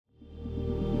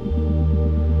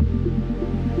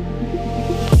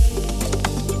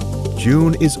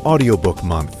June is Audiobook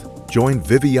Month. Join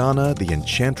Viviana, the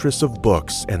enchantress of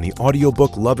books, and the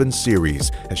Audiobook Lovin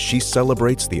series as she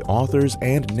celebrates the authors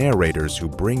and narrators who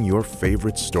bring your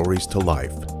favorite stories to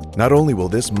life. Not only will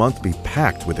this month be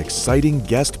packed with exciting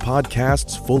guest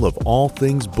podcasts full of all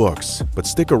things books, but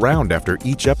stick around after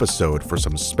each episode for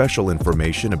some special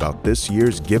information about this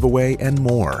year's giveaway and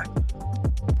more.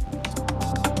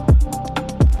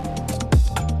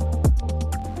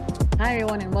 Hi,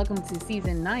 everyone, and welcome to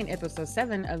Season 9, Episode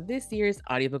 7 of this year's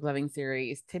Audiobook Loving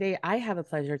series. Today, I have the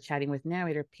pleasure of chatting with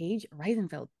narrator Paige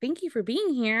Reisenfeld. Thank you for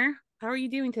being here. How are you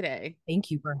doing today? Thank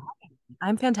you for having me.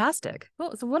 I'm fantastic.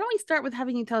 Cool. So why don't we start with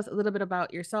having you tell us a little bit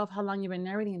about yourself, how long you've been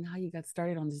narrating, and how you got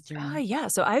started on this journey?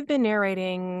 So I've been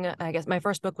narrating, I guess my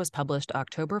first book was published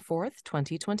October 4th,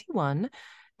 2021.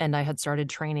 And I had started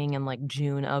training in like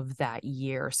June of that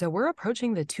year. So we're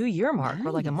approaching the 2-year mark. Nice.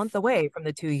 We're like a month away from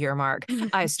the 2-year mark.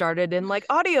 I started in like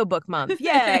Audiobook Month.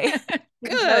 Yay.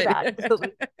 Good.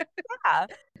 Yeah.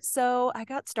 So I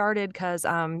got started because,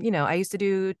 I used to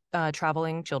do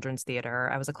traveling children's theater.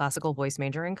 I was a classical voice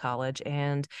major in college,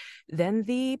 and then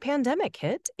the pandemic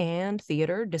hit and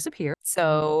theater disappeared.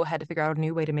 So had to figure out a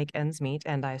new way to make ends meet,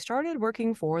 and I started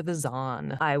working for the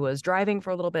Zon. I was driving for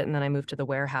a little bit, and then I moved to the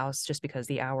warehouse just because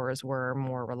the hours were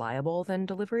more reliable than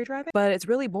delivery driving. But it's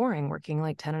really boring working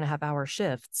like 10.5-hour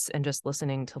shifts and just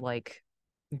listening to like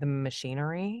the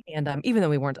machinery. And even though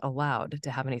we weren't allowed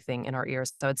to have anything in our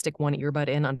ears, so I'd stick one earbud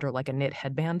in under like a knit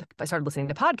headband. I started listening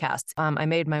to podcasts. I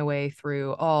made my way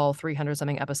through all 300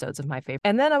 something episodes of my favorite.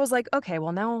 And then I was like, okay,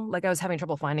 well now like I was having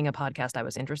trouble finding a podcast I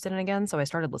was interested in again. So I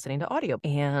started listening to audio,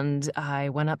 and I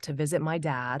went up to visit my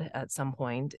dad at some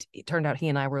point. It turned out he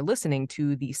and I were listening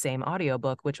to the same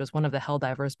audiobook, which was one of the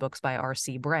Helldivers books by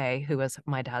R.C. Bray, who was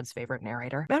my dad's favorite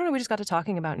narrator. I don't know, we just got to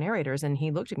talking about narrators, and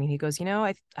he looked at me and he goes,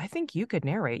 I think you could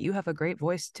narrate. You have a great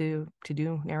voice to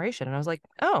do narration. And I was like,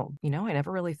 oh, I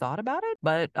never really thought about it,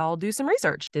 but I'll do some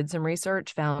research. Did some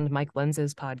research, found Mike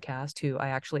Lenz's podcast, who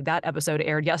that episode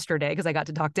aired yesterday because I got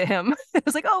to talk to him. It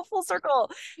was like, oh, full circle.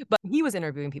 But he was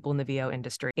interviewing people in the VO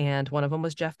industry, and one of them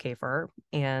was Jeff Kafer.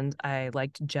 And I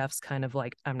liked Jeff's kind of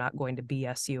like, I'm not going to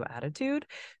BS you attitude.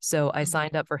 So I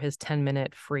signed up for his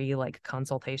 10-minute free like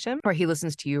consultation where he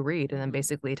listens to you read and then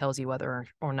basically tells you whether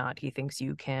or not he thinks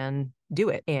you can do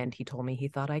it. And he told me he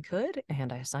thought I could,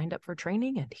 and I signed up for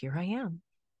training, and here I am.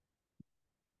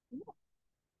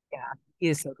 Yeah, he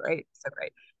is so great. So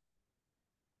great.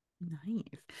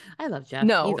 Nice. I love Jeff.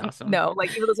 No, he's awesome. No,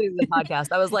 like even listening to the podcast,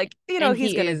 I was like, he's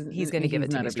gonna give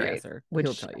it to me straight. Which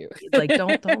he'll tell you. Like,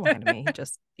 don't lie to me.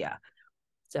 Just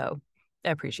So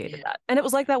I appreciated that. And it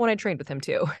was like that when I trained with him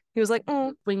too. He was like,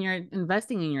 when you're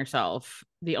investing in yourself,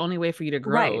 the only way for you to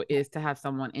grow is to have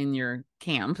someone in your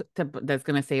camp that's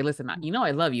going to say, listen,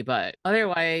 I love you, but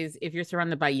otherwise, if you're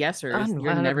surrounded by yesers,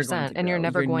 you're never going to grow. And you're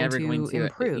never going to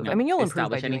improve. I mean, you'll improve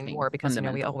by doing more because,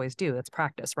 we always do. It's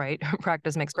practice, right?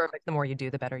 Practice makes perfect. The more you do,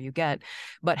 the better you get.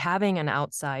 But having an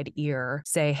outside ear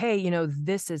say, hey,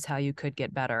 this is how you could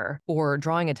get better, or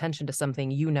drawing attention to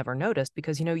something you never noticed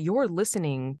because, you're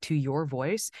listening to your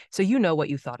voice. So what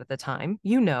you thought at the time,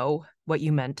 what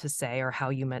you meant to say or how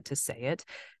you meant to say it.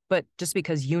 But just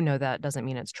because that doesn't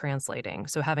mean it's translating.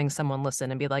 So having someone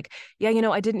listen and be like, yeah,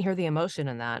 I didn't hear the emotion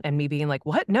in that. And me being like,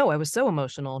 what? No, I was so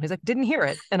emotional. And he's like, didn't hear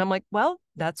it. And I'm like, well,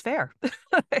 that's fair.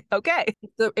 Okay.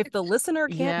 So if the listener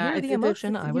can't hear the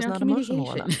emotion, I was not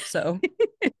emotional enough. So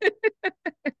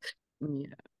yeah.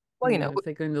 Well, it's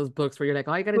like in those books where you're like,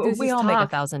 all you got to do is we just all talk. make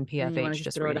 1,000 PFH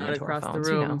just throw it reading out into across our phones,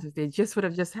 the room. If they just would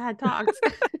have just had talks.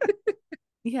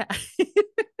 Yeah.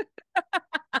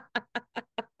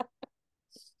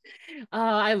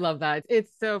 I love that.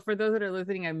 It's so for those that are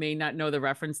listening, I may not know the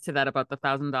reference to that about the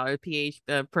 $1,000 PH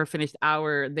per finished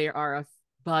hour. There are a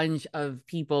bunch of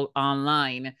people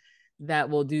online that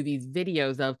will do these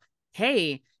videos of,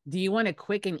 hey, do you want a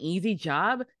quick and easy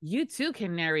job? You too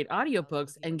can narrate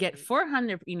audiobooks and get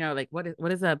 400, like what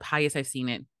is the highest I've seen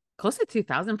it? Close to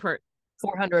 2,000 per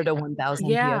 400 to 1,000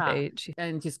 PFH.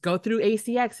 And just go through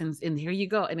ACX and here you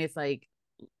go. And it's like,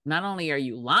 not only are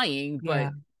you lying,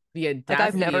 but the audacity. Like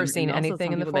I've never seen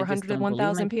anything in the 400 to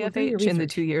 1,000 PFH in the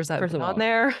 2 years I've been on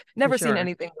there. Never seen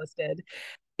anything listed.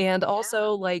 And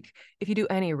also, like, if you do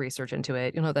any research into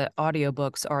it, that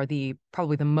audiobooks are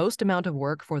probably the most amount of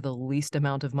work for the least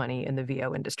amount of money in the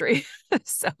VO industry.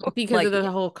 So because of the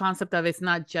whole concept of it's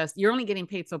not just you're only getting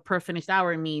paid. So per finished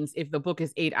hour means if the book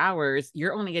is 8 hours,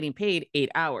 you're only getting paid 8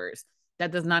 hours. That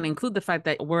does not include the fact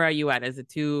that, where are you at? Is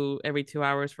it every 2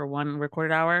 hours for one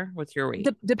recorded hour? What's your rate?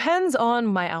 Depends on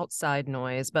my outside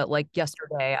noise, but like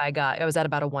yesterday I was at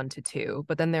about a 1 to 2,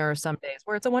 but then there are some days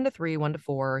where it's a 1 to 3, 1 to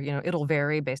 4, it'll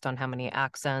vary based on how many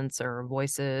accents or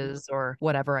voices or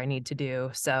whatever I need to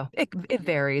do. So it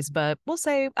varies, but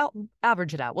I'll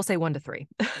average it out. We'll say 1 to 3.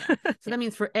 Yeah. So that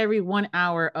means for every 1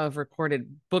 hour of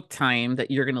recorded book time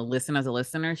that you're going to listen as a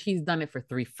listener, she's done it for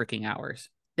 3 freaking hours.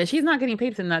 That she's not getting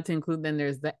paid for, not to include, then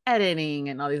there's the editing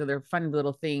and all these other fun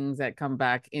little things that come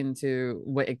back into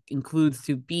what it includes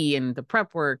to be, and the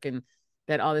prep work, and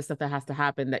that all this stuff that has to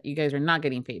happen that you guys are not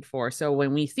getting paid for. So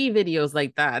when we see videos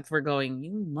like that, we're going,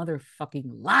 you motherfucking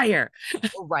liar.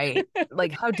 Right.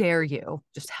 Like, how dare you?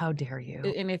 Just how dare you?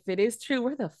 And if it is true,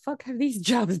 where the fuck have these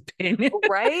jobs been?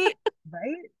 Right.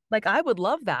 Right. Like, I would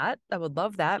love that. I would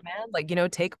love that, man. Like,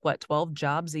 take 12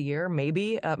 jobs a year,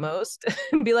 maybe at most,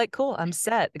 and be like, cool, I'm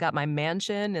set. I got my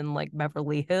mansion in like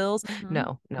Beverly Hills. Mm-hmm.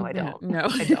 No, I don't. No,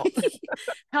 I don't.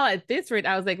 Hell, at this rate,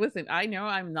 I was like, listen, I know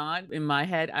I'm not, in my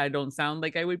head, I don't sound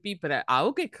like I would be, but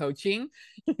I'll get coaching.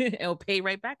 It'll pay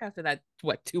right back after that.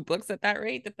 What, 2 books at that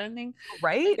rate, depending?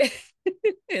 Right.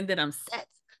 And then I'm set.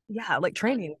 Yeah, like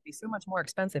training would be so much more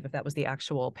expensive if that was the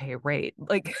actual pay rate.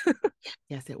 Like,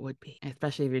 yes, it would be,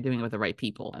 especially if you're doing it with the right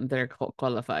people and they're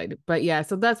qualified. But yeah,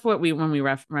 so that's what when we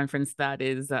reference that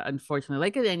is unfortunately,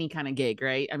 like at any kind of gig,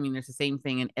 right? I mean, there's the same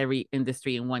thing in every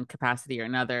industry in one capacity or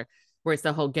another, where it's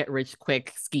the whole get rich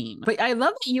quick scheme. But I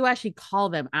love that you actually call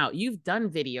them out. You've done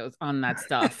videos on that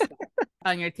stuff.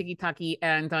 On your TikTok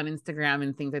and on Instagram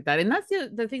and things like that. And that's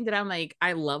the thing that I'm like,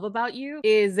 I love about you,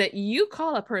 is that you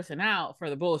call a person out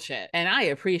for the bullshit. And I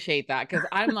appreciate that, because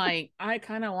I'm like, I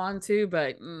kind of want to,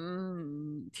 but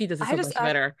she does it so much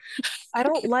better. I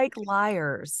don't like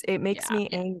liars. It makes me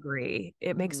angry.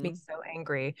 It makes me so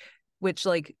angry. Which,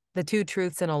 like, the 2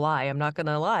 truths and a lie. I'm not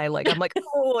gonna lie. Like, I'm like,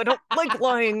 oh, I don't like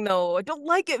lying. No, I don't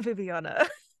like it, Viviana.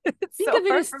 It's Think so of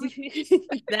it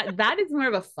as that is more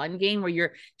of a fun game where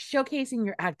you're showcasing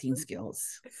your acting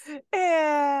skills.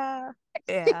 Yeah.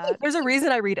 There's a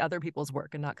reason I read other people's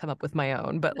work and not come up with my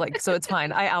own, but like, so it's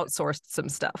fine. I outsourced some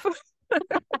stuff.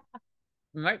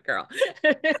 Smart girl.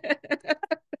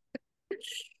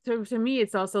 So to me,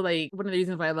 it's also like one of the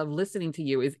reasons why I love listening to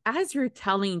you is as you're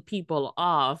telling people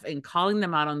off and calling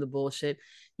them out on the bullshit,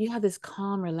 you have this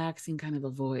calm, relaxing kind of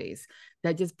a voice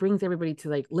that just brings everybody to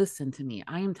like, listen to me.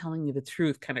 I am telling you the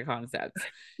truth kind of concepts,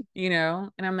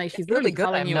 And I'm like, she's really good.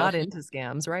 I'm you not into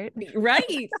scams, right?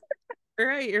 Right.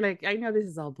 Right. You're like, I know this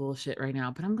is all bullshit right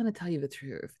now, but I'm going to tell you the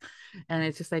truth. And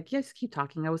it's just like, yes, keep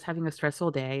talking. I was having a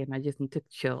stressful day and I just need to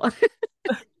chill.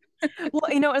 Well,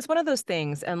 it's one of those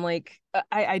things. And like,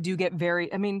 I do get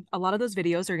a lot of those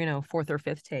videos are, 4th or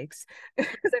 5th takes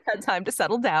because I've had time to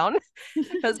settle down,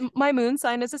 because my moon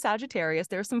sign is a Sagittarius.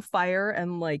 There's some fire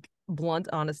and like blunt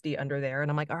honesty under there.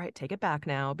 And I'm like, all right, take it back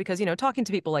now. Because, talking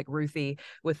to people like Ruthie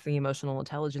with the emotional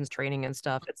intelligence training and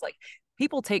stuff, it's like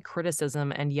people take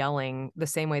criticism and yelling the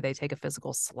same way they take a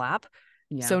physical slap.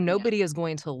 Yeah, so nobody is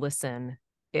going to listen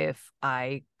if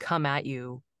I come at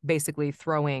you basically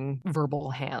throwing verbal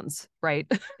hands, right?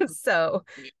 So,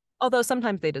 although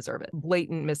sometimes they deserve it.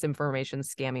 Blatant misinformation,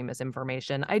 scammy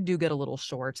misinformation. I do get a little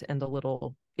short and a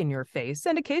little in your face.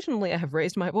 And occasionally I have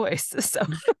raised my voice. So,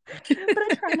 but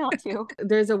I try not to.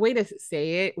 There's a way to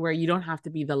say it where you don't have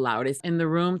to be the loudest in the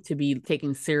room to be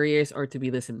taken serious or to be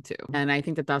listened to. And I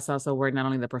think that that's also where not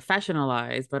only the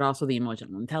professionalized, but also the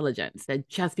emotional intelligence, that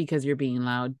just because you're being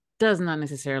loud does not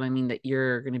necessarily mean that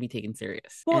you're going to be taken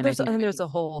serious. Well, there's a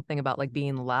whole thing about like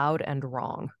being loud and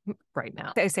wrong right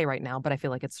now. I say right now, but I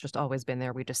feel like it's just always been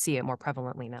there. We just see it more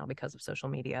prevalently now because of social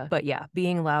media. But yeah,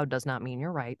 being loud does not mean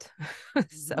you're right.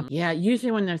 So yeah,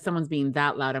 usually when someone's being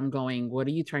that loud, I'm going, what are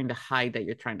you trying to hide that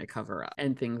you're trying to cover up?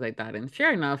 And things like that. And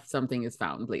sure enough, something is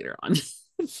found later on.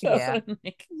 So,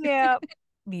 yeah.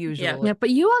 Usually. Yeah, but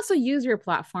you also use your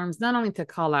platforms not only to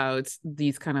call out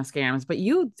these kind of scams, but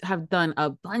you have done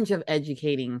a bunch of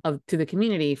educating to the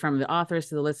community, from the authors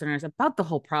to the listeners, about the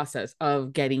whole process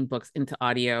of getting books into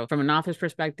audio from an author's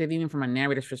perspective, even from a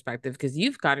narrator's perspective, because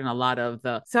you've gotten a lot of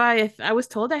I was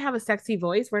told I have a sexy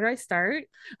voice. Where do I start?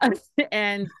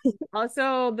 And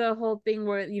also the whole thing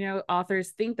where, authors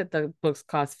think that the books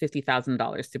cost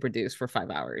 $50,000 to produce for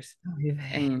 5 hours.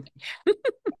 And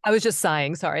I was just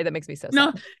sighing. Sorry, that makes me so sad.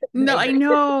 No, I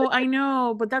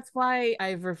know, but that's why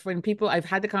I've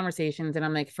had the conversations and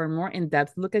I'm like, for more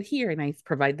in-depth, look at here, and I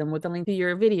provide them with a link to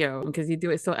your video because you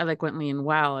do it so eloquently and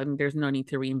well, and there's no need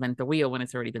to reinvent the wheel when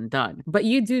it's already been done. But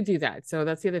you do that. So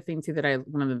that's the other thing too, that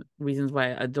one of the reasons why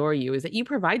I adore you is that you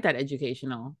provide that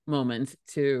educational moment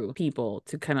to people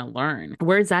to kind of learn.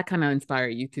 Where does that kind of inspire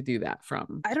you to do that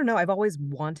from? I don't know. I've always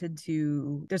wanted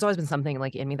to, there's always been something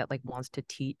like in me that like wants to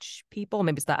teach people.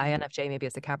 Maybe it's the INFJ, maybe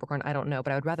it's the Capricorn. I don't know,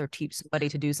 but I would rather teach somebody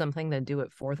to do something than do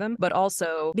it for them. But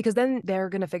also because then they're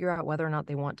going to figure out whether or not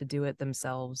they want to do it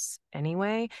themselves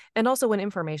anyway. And also when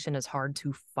information is hard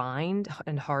to find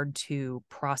and hard to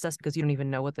process because you don't even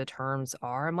know what the terms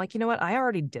are, I'm like, you know what? I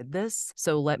already did this.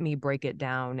 So let me break it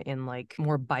down in like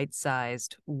more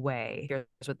bite-sized way. Here's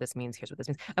what this means. Here's what this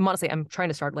means. I'm trying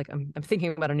to start like, I'm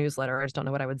thinking about a newsletter. I just don't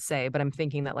know what I would say, but I'm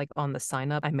thinking that like on the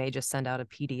sign up, I may just send out a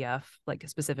PDF like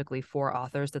specifically for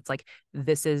authors that's like,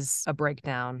 this is a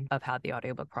breakdown of how the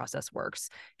audiobook process works.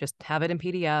 Just have it in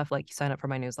PDF, like you sign up for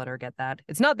my newsletter, get that.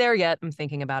 It's not there yet. I'm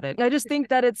thinking about it. I just think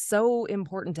that it's so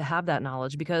important to have that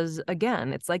knowledge because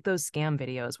again, it's like those scam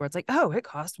videos where it's like, oh, it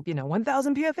costs,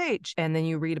 1,000 PFH. And then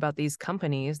you read about these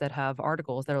companies that have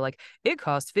articles that are like, it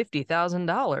costs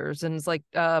 $50,000. And it's like,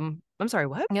 I'm sorry,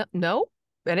 what? Yeah, no.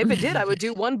 And if it did, I would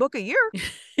do one book a year.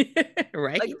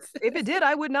 Right. Like, if it did,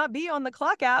 I would not be on the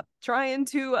clock app trying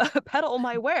to peddle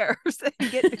my wares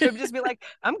and just be like,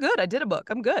 I'm good. I did a book.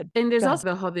 I'm good. And there's also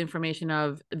the whole information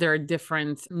of there are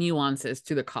different nuances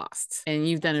to the costs. And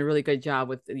you've done a really good job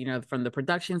with, from the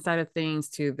production side of things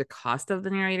to the cost of the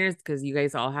narrators, because you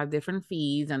guys all have different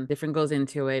fees and different goes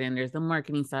into it. And there's the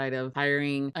marketing side of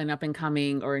hiring an up and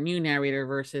coming or a new narrator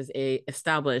versus a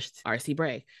established RC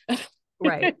Bray.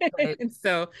 Right. And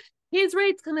so his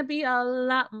rate's going to be a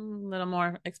little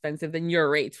more expensive than your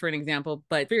rates, for an example,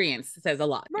 but experience says a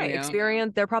lot. Right.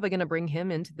 Experience. They're probably going to bring him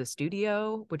into the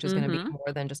studio, which is going to be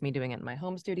more than just me doing it in my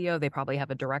home studio. They probably have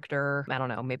a director. I don't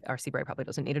know. Maybe RC Bray probably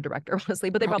doesn't need a director, honestly,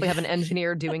 but they probably have an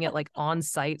engineer doing it like on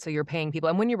site. So you're paying people.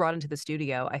 And when you're brought into the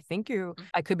studio,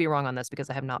 I could be wrong on this because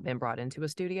I have not been brought into a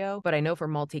studio, but I know for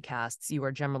multicasts, you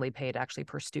are generally paid actually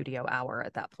per studio hour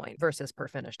at that point versus per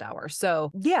finished hour. So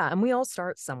yeah. And we all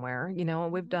start somewhere,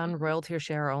 we've done royalty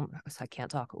share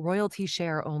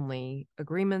only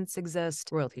agreements exist,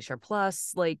 royalty share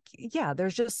plus,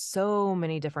 there's just so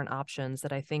many different options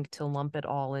that I think to lump it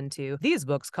all into these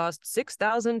books cost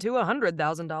 $6,000 to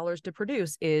 $100,000 to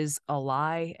produce is a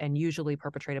lie and usually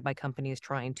perpetrated by companies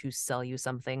trying to sell you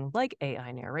something like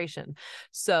AI narration.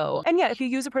 So, and yeah, if you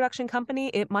use a production company,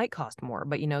 it might cost more,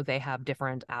 but they have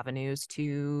different avenues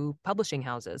to publishing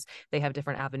houses. They have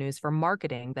different avenues for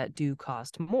marketing that do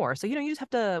cost more. So, you just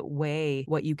have to weigh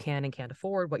what you can and can't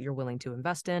afford, what you're willing to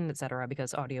invest in, et cetera,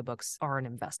 because audiobooks are an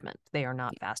investment. They are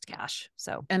not fast cash.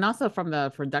 So, and also from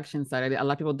the production side, a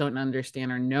lot of people don't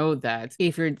understand or know that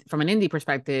if you're from an indie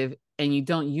perspective and you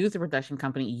don't use a production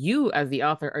company, you as the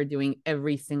author are doing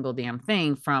every single damn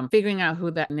thing from figuring out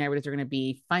who that narrators are going to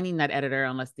be, finding that editor,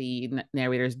 unless the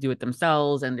narrators do it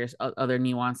themselves. And there's other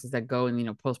nuances that go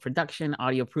in, post-production,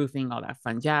 audio proofing, all that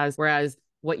fun jazz. Whereas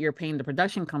what you're paying the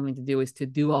production company to do is to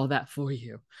do all that for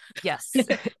you. Yes.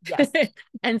 Yes.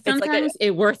 And sometimes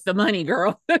it's worth the money,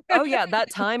 girl. Oh yeah.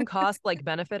 That time cost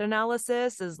benefit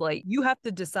analysis is you have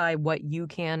to decide what you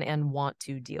can and want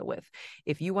to deal with.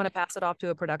 If you want to pass it off to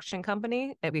a production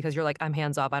company because you're like, I'm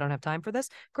hands off, I don't have time for this.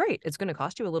 Great. It's going to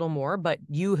cost you a little more, but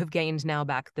you have gained now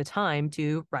back the time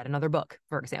to write another book,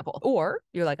 for example. Or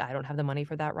you're like, I don't have the money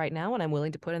for that right now, and I'm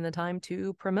willing to put in the time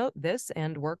to promote this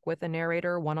and work with a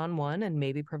narrator one-on-one and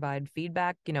maybe provide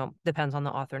feedback, depends on the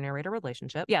author narrator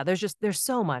relationship. Yeah, there's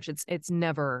so much. It's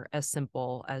never as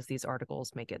simple as these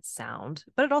articles make it sound,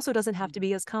 but it also doesn't have to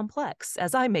be as complex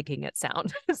as I'm making it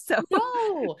sound. So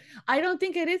no, I don't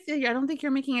think it is. I don't think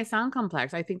you're making it sound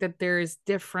complex. I think that there's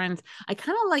different. I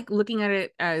kind of like looking at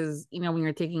it as, when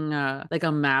you're taking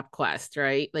a map quest,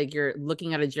 right? Like you're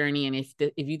looking at a journey, and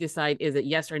if you decide, is it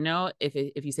yes or no?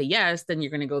 If you say yes, then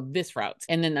you're going to go this route,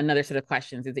 and then another set of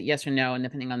questions, is it yes or no? And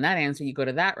depending on that answer, you go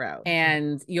to that route,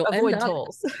 and you'll avoid end up,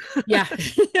 tolls. Yeah.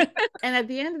 And at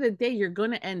the end of the day, you're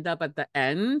going to end up at the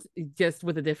end just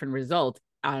with a different result.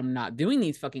 I'm not doing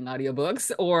these fucking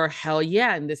audiobooks, or hell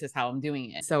yeah, and this is how I'm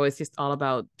doing it. So it's just all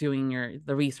about doing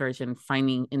the research and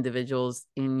finding individuals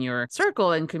in your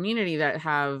circle and community that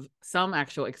have some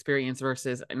actual experience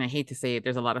versus, and I hate to say it,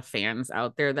 there's a lot of fans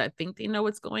out there that think they know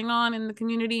what's going on in the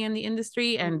community and the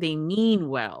industry, and they mean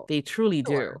well. They truly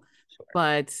do. Sure.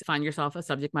 But find yourself a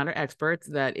subject matter expert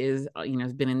that is,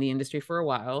 has been in the industry for a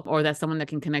while, or that's someone that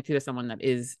can connect you to someone that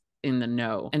is in the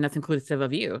know. And that's inclusive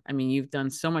of you. I mean, you've done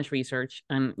so much research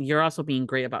and you're also being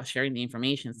great about sharing the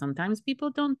information. Sometimes people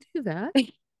don't do that.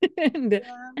 and,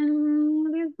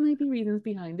 and there might be reasons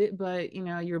behind it, but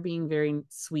you're being very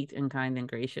sweet and kind and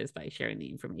gracious by sharing the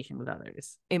information with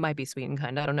others. It might be sweet and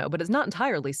kind, I don't know, but it's not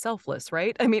entirely selfless,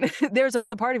 right? I mean, there's a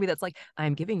part of me that's like,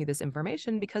 I'm giving you this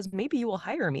information because maybe you will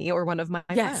hire me or one of my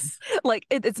friends. Like,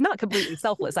 it's not completely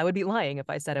selfless. I would be lying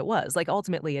if I said it was. Like,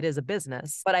 ultimately, it is a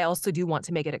business, but I also do want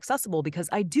to make it accessible because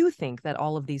I do think that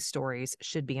all of these stories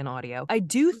should be in audio. I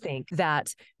do think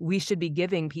that we should be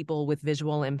giving people with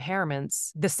visual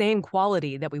impairments the same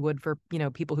quality that we would for,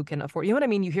 people who can afford, you know what I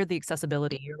mean? You hear the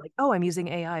accessibility, you're like, oh, I'm using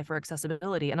AI for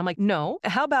accessibility. And I'm like, no,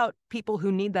 how about people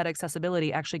who need that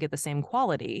accessibility actually get the same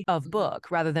quality of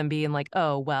book rather than being like,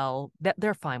 oh, well,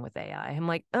 they're fine with AI. I'm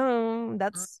like, oh,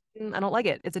 I don't like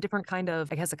it. It's a different kind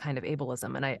of, I guess, a kind of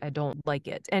ableism, and I don't like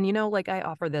it. And, like I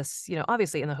offer this,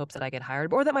 obviously in the hopes that I get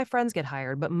hired or that my friends get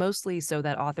hired, but mostly so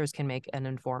that authors can make an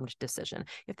informed decision.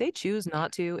 If they choose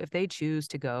not to, if they choose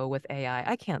to go with AI,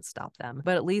 I can't stop them.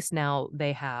 But at least now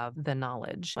they have the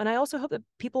knowledge. And I also hope that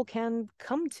people can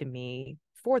come to me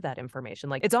for that information.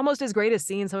 Like, it's almost as great as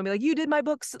seeing someone be like, you did my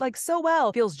books like so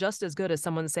well. Feels just as good as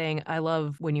someone saying, I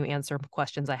love when you answer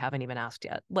questions I haven't even asked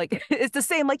yet. Like, it's the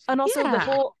same. Like, and also the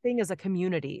whole thing is a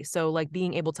community. So like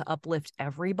being able to uplift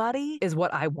everybody is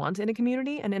what I want in a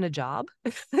community and in a job.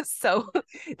 So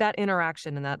that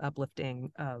interaction and that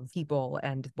uplifting of people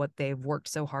and what they've worked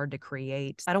so hard to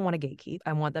create, I don't want to gatekeep.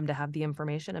 I want them to have the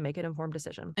information and make an informed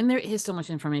decision. And there is so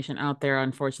much information out there,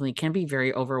 unfortunately, it can be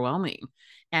very overwhelming.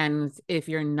 And if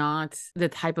you're not the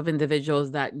type of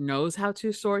individuals that knows how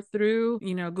to sort through,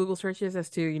 Google searches as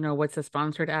to, what's a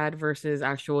sponsored ad versus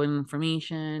actual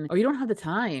information, or you don't have the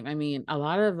time. I mean, a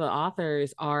lot of the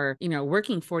authors are,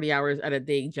 working 40 hours at a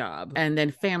day job and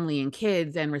then family and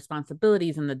kids and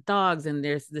responsibilities and the dogs. And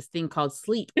there's this thing called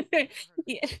sleep.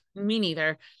 Yeah, me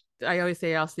neither. I always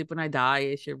say I'll sleep when I die.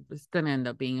 It's going to end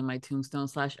up being in my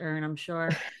tombstone/urn, I'm sure.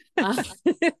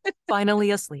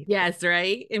 Finally asleep. Yes,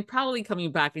 right? And probably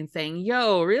coming back and saying,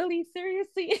 yo, really?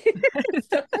 Seriously?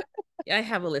 So, I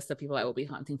have a list of people I will be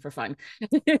haunting for fun.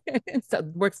 So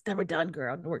work's never done,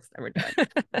 girl. Work's never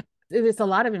done. There's a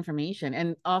lot of information.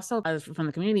 And also from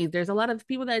the community, there's a lot of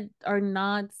people that are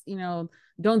not,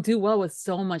 don't do well with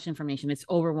so much information. It's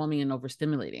overwhelming and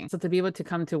overstimulating. So to be able to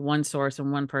come to one source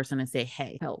and one person and say,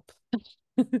 hey, help.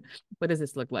 What does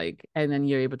this look like? And then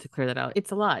you're able to clear that out.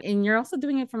 It's a lot. And you're also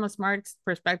doing it from a smart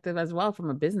perspective as well, from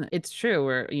a business. It's true.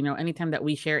 Where, anytime that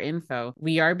we share info,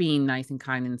 we are being nice and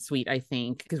kind and sweet, I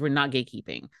think, because we're not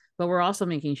gatekeeping. But we're also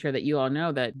making sure that you all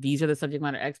know that these are the subject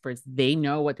matter experts. They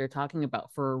know what they're talking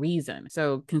about for a reason.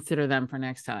 So consider them for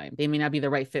next time. They may not be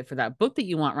the right fit for that book that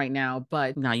you want right now,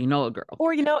 but now you know a girl.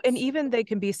 Or, and even they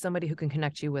can be somebody who can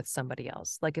connect you with somebody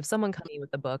else. Like if someone comes with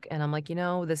a book and I'm like,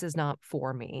 this is not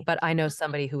for me, but I know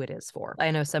somebody who it is for. I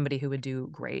know somebody who would do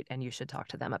great and you should talk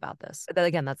to them about this. But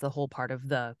again, that's the whole part of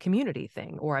the community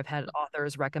thing. Or I've had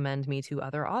authors recommend me to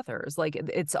other authors. Like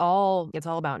it's all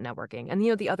about networking. And,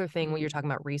 the other thing when you're talking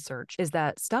about research is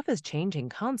that stuff is changing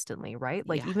constantly, right?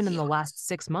 Like even in the last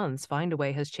 6 months,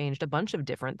 Findaway has changed a bunch of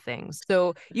different things.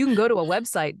 So you can go to a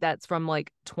website that's from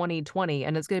like 2020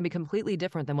 and it's going to be completely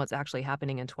different than what's actually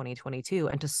happening in 2022.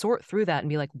 And to sort through that and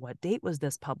be like, what date was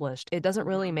this published? It doesn't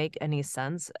really make any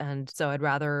sense. And so I'd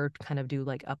rather kind of do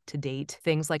like up to date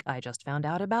things like I just found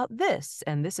out about this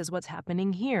and this is what's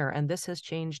happening here and this has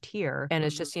changed here. And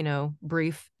it's just,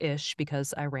 brief-ish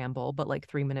because I ramble, but like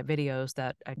 3-minute videos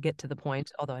that I get to the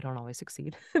point, although I don't always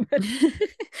succeed.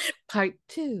 Part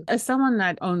 2. As someone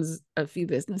that owns a few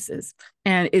businesses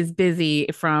and is busy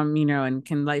from,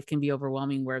 and life can be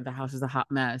overwhelming where the house is a hot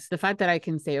mess. The fact that I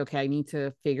can say, okay, I need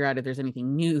to figure out if there's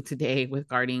anything new today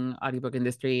regarding audiobook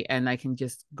industry, and I can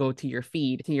just go to your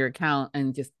feed, to your account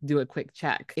and just do a quick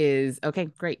check is okay,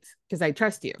 great. Because I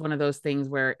trust you. One of those things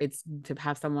where it's to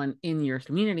have someone in your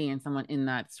community and someone in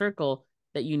that circle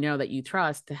that that you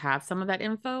trust to have some of that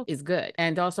info is good.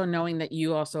 And also knowing that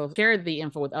you also shared the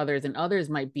info with others and others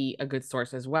might be a good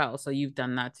source as well. So you've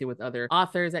done that too with other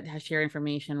authors that share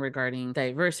information regarding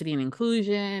diversity and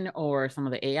inclusion or some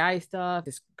of the AI stuff.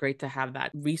 It's great to have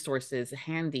that resources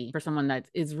handy for someone that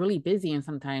is really busy and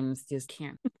sometimes just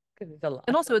can't.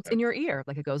 And also it's in your ear,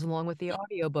 like it goes along with the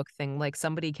audiobook thing. Like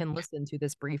somebody can listen to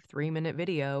this brief 3-minute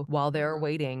video while they're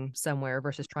waiting somewhere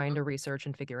versus trying to research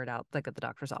and figure it out like at the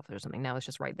doctor's office or something. Now it's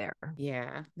just right there.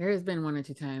 Yeah, there has been 1 or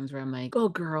 2 times where I'm like, oh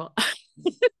girl.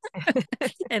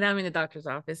 And I'm in the doctor's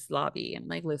office lobby and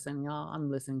like, listen, y'all, I'm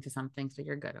listening to something, so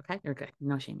you're good. Okay, you're good.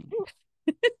 No shaming.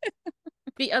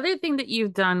 The other thing that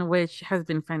you've done, which has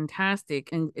been fantastic,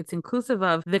 and it's inclusive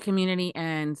of the community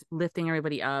and lifting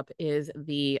everybody up, is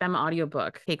the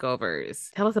audiobook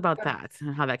takeovers. Tell us about that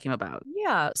and how that came about.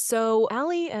 Yeah. So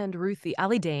Allie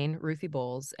Dane, Ruthie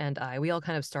Bowles, and we all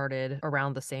kind of started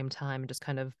around the same time and just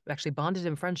kind of actually bonded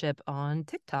in friendship on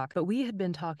TikTok. But we had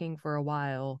been talking for a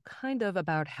while kind of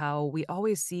about how we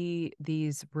always see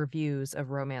these reviews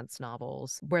of romance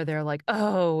novels where they're like,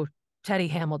 oh, Teddy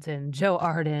Hamilton, Joe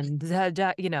Arden,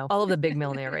 all of the big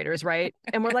male narrators, right?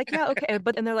 And we're like, yeah, okay,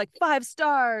 and they're like 5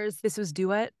 stars. This was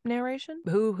duet narration.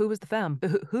 Who was the femme?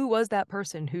 Who was that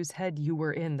person whose head you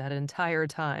were in that entire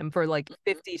time for like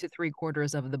 50 to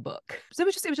 3/4 of the book? So it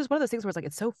was just one of those things where it's like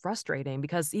it's so frustrating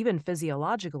because even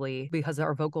physiologically, because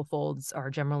our vocal folds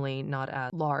are generally not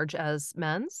as large as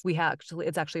men's,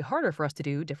 it's actually harder for us to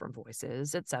do different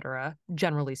voices, etc.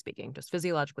 Generally speaking, just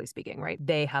physiologically speaking, right?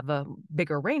 They have a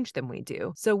bigger range than we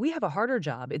do. So we have a harder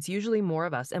job. It's usually more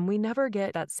of us, and we never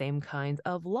get that same kind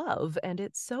of love. And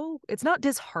it's not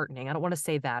disheartening. I don't want to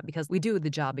say that because we do the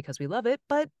job because we love it,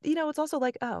 but it's also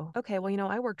like, oh, okay, well,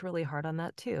 I worked really hard on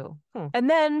that too. And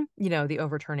then, the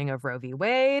overturning of Roe v.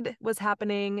 Wade was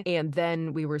happening, and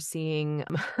then we were seeing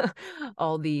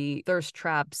all the thirst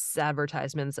traps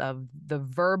advertisements of the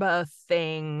Verba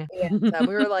thing. And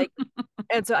we were like,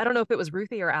 and so I don't know if it was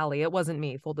Ruthie or Allie. It wasn't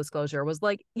me, full disclosure. Was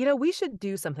like, we should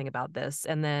do something about this.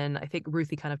 And then I think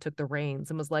Ruthie kind of took the reins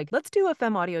and was like, let's do a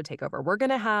femme audio takeover. We're going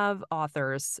to have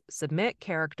authors submit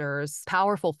characters,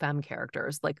 powerful femme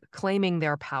characters, like claiming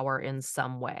their power in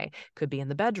some way. Could be in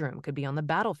the bedroom, could be on the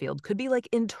battlefield, could be like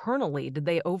internally. Did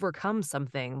they overcome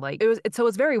something? Like so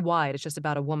it's very wide. It's just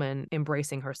about a woman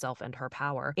embracing herself and her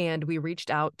power. And we reached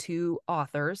out to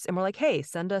authors and we're like, hey,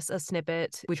 send us a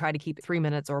snippet. We try to keep 3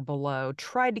 minutes or below.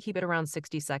 Tried to keep it around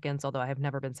 60 seconds, although I have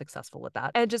never been successful with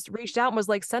that. And just reached out and was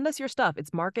like, send us your stuff.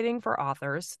 It's marketing for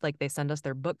authors. Like they send us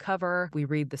their book cover, we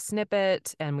read the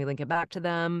snippet, and we link it back to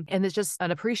them. And it's just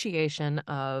an appreciation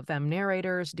of femme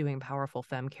narrators doing powerful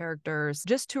femme characters,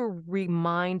 just to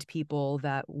remind people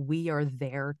that we are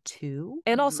there too.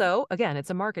 And also, again, it's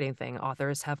a marketing thing.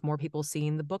 Authors have more people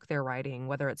seeing the book they're writing,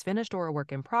 whether it's finished or a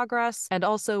work in progress. And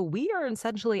also, we are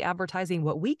essentially advertising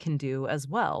what we can do as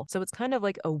well. So it's kind of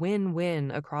like a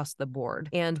win-win across the board.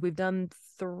 And we've done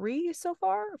 3 so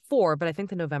far, 4, but I think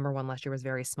the November one last year was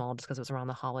very small just because it was around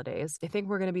the holidays. I think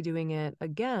we're going to be doing it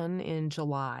again in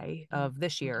July of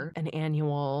this year, an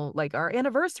annual, like our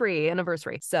anniversary.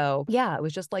 So yeah, it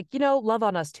was just like, love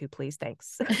on us too, please.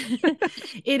 Thanks.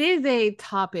 It is a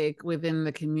topic within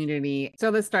the community. So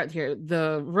let's start here.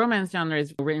 The romance genre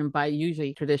is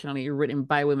usually traditionally written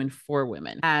by women for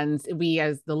women. And we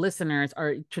as the listeners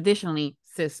are traditionally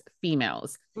cis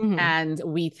females. And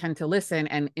we tend to listen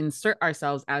and insert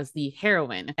ourselves as the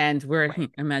heroine. And we're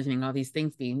imagining all these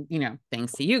things being,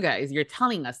 thanks to you guys. You're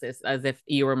telling us this as if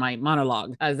you were my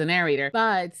monologue as a narrator.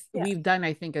 But we've done,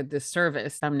 I think, a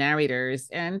disservice, some narrators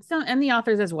and the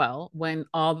authors as well, when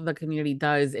all the community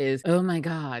does is, oh my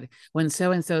God, when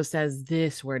so-and-so says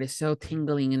this word is so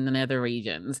tingling in the nether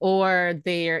regions. Or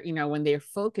when their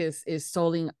focus is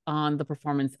solely on the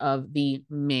performance of the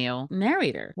male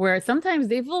narrator, where sometimes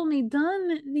they've only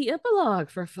done the epilogue,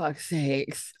 for fuck's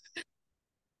sakes.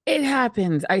 It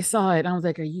happened. I saw it. I was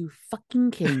like, are you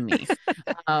fucking kidding me?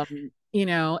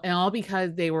 And all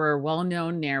because they were a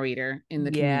well-known narrator in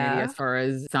the community as far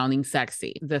as sounding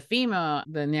sexy.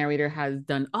 The narrator has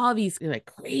done all these like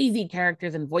crazy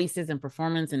characters and voices and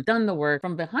performance and done the work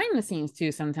from behind the scenes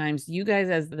too. Sometimes you guys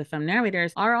as the femme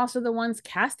narrators are also the ones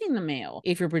casting the male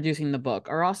if you're producing the book,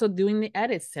 or also doing the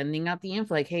edits, sending out the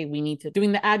info like, hey, we need to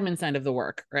doing the admin side of the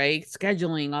work, right?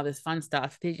 Scheduling all this fun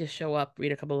stuff. They just show up,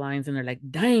 read a couple lines, and they're like,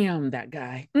 damn, that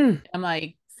guy. I'm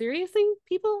like, seriously,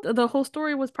 people? The whole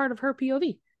story was part of her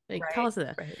POV. Like, tell us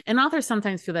that. Right. And authors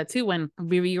sometimes feel that too when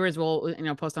reviewers will,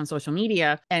 post on social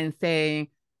media and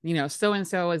say,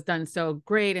 so-and-so has done so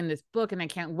great in this book and I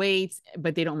can't wait,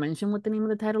 but they don't mention what the name of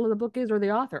the title of the book is or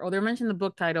the author, or they mention the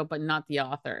book title, but not the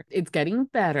author. It's getting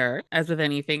better. As with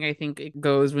anything, I think it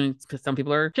goes because some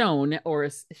people are shown or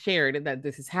shared that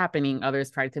this is happening. Others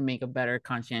try to make a better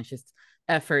conscientious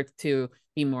effort to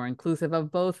be more inclusive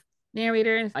of both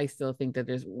narrators. I still think that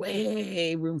there's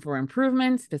way room for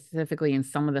improvement, specifically in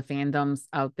some of the fandoms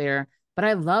out there. But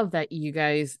I love that you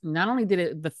guys not only did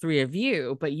it, the 3 of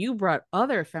you, but you brought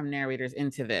other femme narrators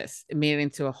into this. It made it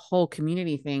into a whole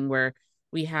community thing where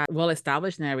we have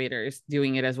well-established narrators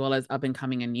doing it, as well as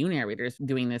up-and-coming and new narrators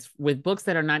doing this with books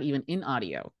that are not even in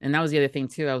audio. And that was the other thing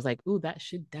too. I was like, ooh, that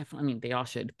should definitely, they all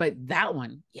should. But that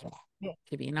one,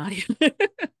 should be in audio.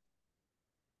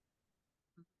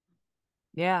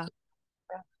 Yeah.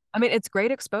 I mean, it's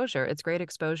great exposure. It's great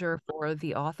exposure for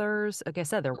the authors. Like I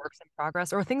said, their works in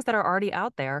progress or things that are already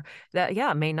out there that,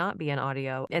 yeah, may not be in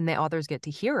audio. And the authors get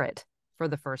to hear it for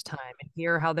the first time and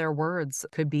hear how their words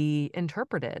could be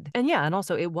interpreted. And yeah, and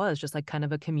also it was just like kind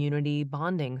of a community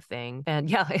bonding thing. And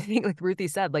yeah, I think like Ruthie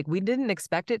said, like we didn't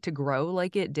expect it to grow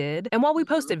like it did. And while we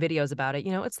posted videos about it,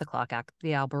 it's the clock act,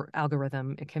 the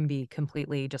algorithm. It can be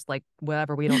completely just like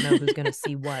whatever. We don't know who's going to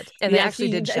see what. And they actually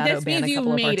did shadow ban a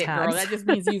couple of our tags. Girl. That just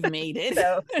means you've made it.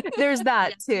 So there's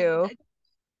that too.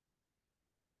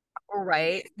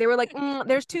 Right. They were like,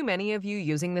 there's too many of you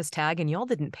using this tag and y'all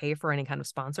didn't pay for any kind of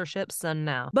sponsorships. So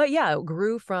now. But yeah, it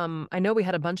grew from, I know we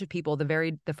had a bunch of people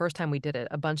the first time we did it,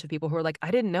 a bunch of people who were like,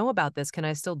 I didn't know about this. Can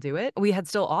I still do it? We had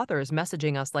still authors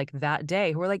messaging us like that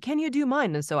day who were like, can you do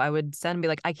mine? And so I would send and be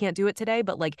like, I can't do it today,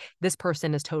 but like this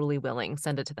person is totally willing.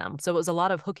 Send it to them. So it was a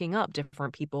lot of hooking up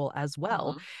different people as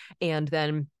well. And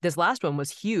then this last one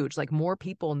was huge. Like more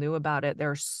people knew about it.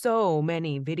 There are so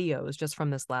many videos just from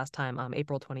this last time,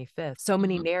 April 25th. So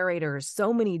many narrators,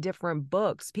 so many different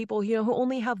books, people, who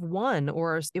only have one,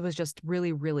 or it was just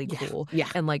really, really cool. Yeah.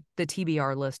 And like the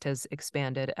TBR list has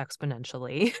expanded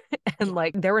exponentially. And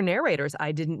like there were narrators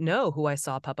I didn't know who I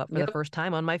saw pop up for the first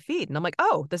time on my feed. And I'm like,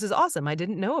 oh, this is awesome. I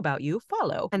didn't know about you.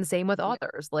 Follow. And same with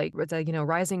authors. Like it's like,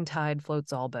 rising tide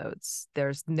floats all boats.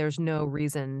 There's no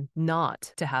reason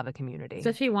not to have a community.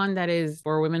 Especially one that is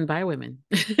for women by women.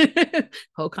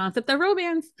 Whole concept of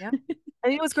romance. Yeah.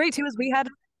 And it was great too, is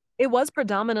it was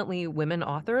predominantly women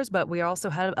authors, but we also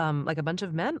had like a bunch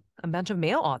of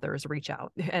male authors reach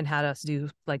out and had us do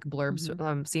like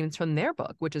blurbs, scenes from their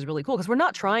book, which is really cool because we're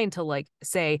not trying to like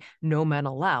say no men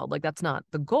allowed. Like that's not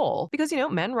the goal because,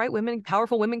 men write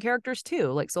powerful women characters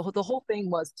too. Like, so the whole thing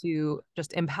was to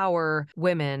just empower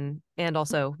women and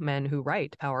also men who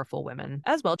write powerful women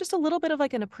as well. Just a little bit of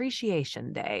like an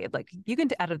appreciation day. Like you can,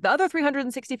 out of the other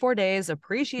 364 days,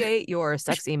 appreciate your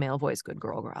sexy male voice, good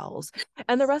girl growls.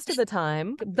 And the rest of the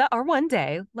time, our one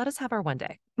day, let us have our one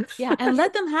day. Yeah, and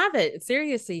let them have it.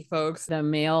 Seriously, folks, the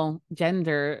male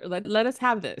gender, let us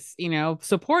have this,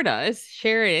 support us,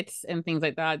 share it, and things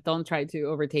like that. Don't try to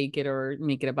overtake it or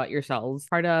make it about yourselves.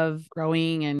 Part of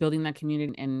growing and building that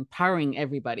community and empowering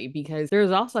everybody, because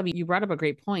there's also, you brought up a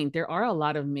great point. There are a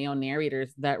lot of male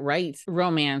narrators that write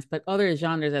romance, but other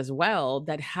genres as well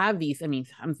that have these,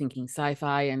 I'm thinking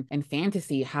sci-fi and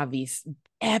fantasy have these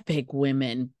epic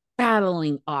women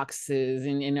battling oxes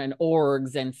and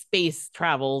orgs and space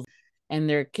travels, and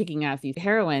they're kicking ass these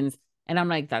heroines. And I'm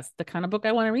like, that's the kind of book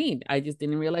I want to read. I just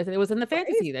didn't realize that it was in the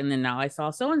fantasy. And then now I saw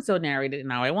so-and-so narrate it, and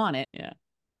now I want it. Yeah.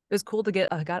 It was cool to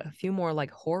get, I got a few more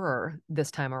like horror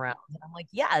this time around. And I'm like,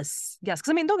 yes. Because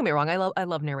don't get me wrong. I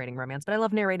love narrating romance, but I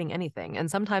love narrating anything. And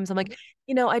sometimes I'm like,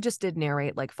 I just did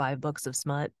narrate like 5 books of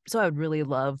smut. So I would really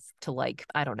love to like,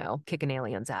 I don't know, kick an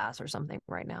alien's ass or something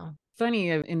right now. Funny,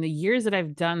 in the years that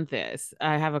I've done this,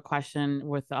 I have a question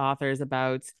with the authors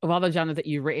about, of all the genres that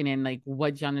you've written in, like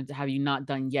what genre have you not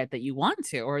done yet that you want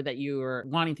to, or that you are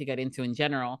wanting to get into in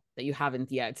general that you haven't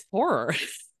yet? Horror.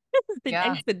 It's been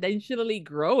exponentially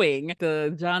growing,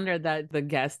 the genre that the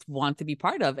guests want to be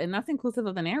part of. And that's inclusive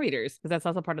of the narrators, because that's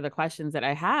also part of the questions that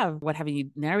I have. What haven't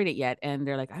you narrated yet? And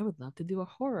they're like, I would love to do a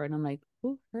horror. And I'm like,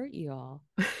 who hurt you all?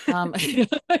 No.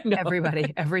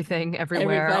 Everybody, everything,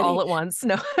 everywhere, everybody. All at once.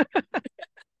 No.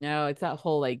 No, it's that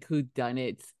whole like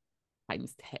whodunit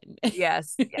times 10.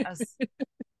 Yes.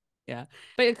 Yeah.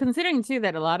 But considering too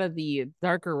that a lot of the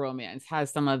darker romance has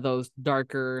some of those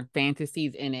darker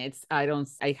fantasies in it,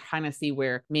 I kind of see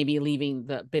where maybe leaving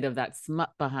the bit of that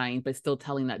smut behind, but still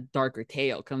telling that darker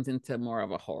tale comes into more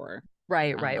of a horror.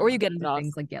 Right. Or you get into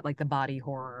things like the body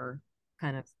horror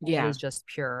kind of. Yeah. It was just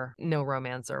pure, no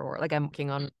romance or like I'm working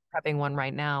on prepping one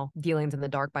right now, Dealings in the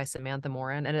Dark by Samantha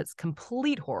Morin, and it's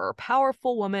complete horror.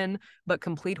 Powerful woman, but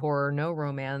complete horror, no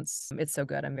romance. It's so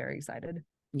good. I'm very excited.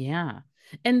 Yeah.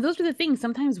 And those are the things.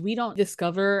 Sometimes we don't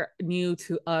discover new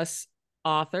to us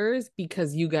authors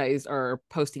because you guys are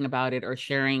posting about it or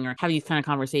sharing or having these kind of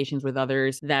conversations with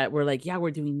others that were like, yeah,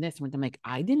 we're doing this. And I'm like,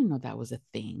 I didn't know that was a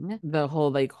thing. The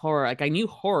whole like horror, like I knew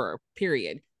horror,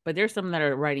 period. But there's some that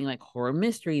are writing like horror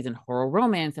mysteries and horror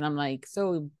romance. And I'm like,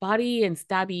 so body and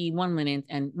stabby 1 minute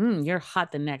and you're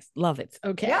hot the next. Love it.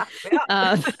 Okay. Yeah.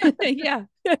 Yeah.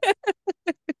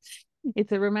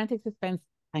 It's a romantic suspense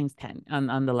times 10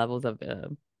 on the levels of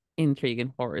intrigue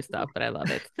and horror stuff, but I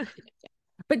love it.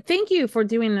 But thank you for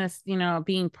doing this,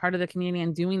 being part of the community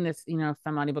and doing this,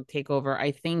 Femme Audiobook Takeover.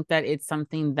 I think that it's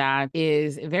something that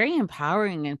is very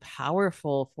empowering and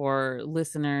powerful for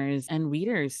listeners and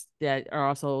readers that are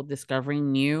also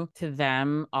discovering new to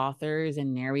them authors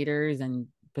and narrators and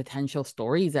potential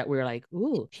stories that we're like,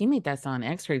 ooh, she made that sound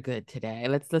extra good today.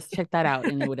 Let's check that out.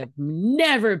 And it would have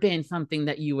never been something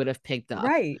that you would have picked up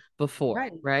before,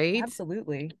 right?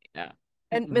 Absolutely. Yeah.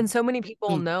 And so many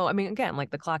people know, I mean, again,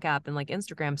 like the Clock app and like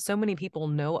Instagram, so many people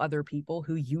know other people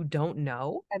who you don't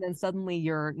know. And then suddenly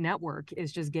your network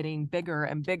is just getting bigger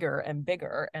and bigger and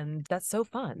bigger. And that's so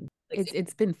fun.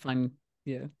 It's been fun.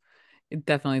 Yeah.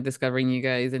 Definitely discovering you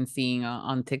guys and seeing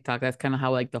on TikTok. That's kind of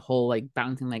how like the whole like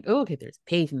bouncing, like, oh, okay, there's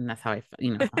Paige, and that's how I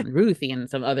found Ruthie and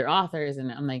some other authors. And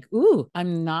I'm like, ooh,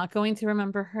 I'm not going to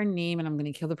remember her name, and I'm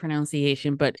gonna kill the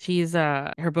pronunciation, but she's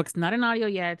her book's not an audio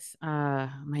yet.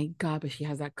 My God, but she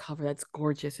has that cover that's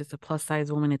gorgeous. It's a plus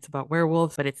size woman. It's about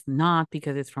werewolves, but it's not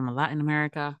because it's from Latin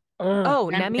America.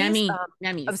 Nemis,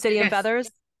 Nemis. Obsidian Feathers.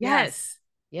 Yes.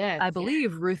 Yes. I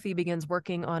believe Ruthie begins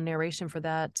working on narration for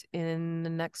that in the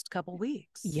next couple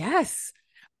weeks. Yes.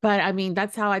 But I mean,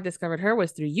 that's how I discovered her,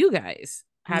 was through you guys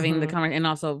having the conversation, and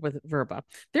also with Verba.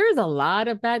 There was a lot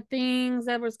of bad things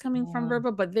that was coming from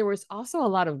Verba, but there was also a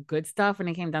lot of good stuff when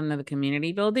it came down to the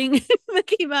community building that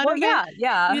came out of it.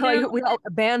 Yeah. Like we all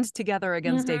band together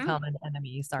against a common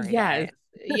enemy. Sorry. Yes.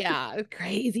 Yeah,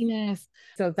 craziness.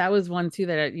 So that was one too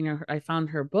that I found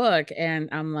her book, and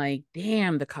I'm like,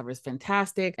 damn, the cover's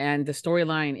fantastic, and the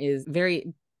storyline is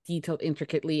very detailed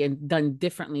intricately and done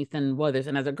differently than others.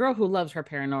 And as a girl who loves her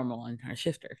paranormal and her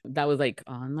shifter, that was like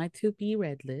on my to be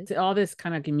read list. All this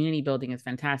kind of community building is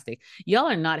fantastic. Y'all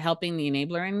are not helping the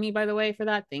enabler in me, by the way, for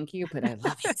that. Thank you, but I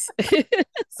love it.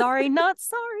 Sorry, not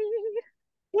sorry.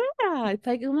 Yeah, it's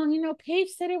like, well, Paige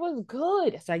said it was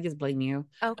good, so I just blame you.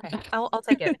 Okay, I'll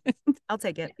take it. I'll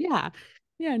take it. Yeah,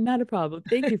 not a problem.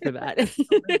 Thank you for that.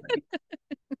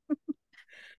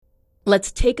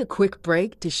 Let's take a quick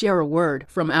break to share a word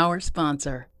from our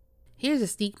sponsor. Here's a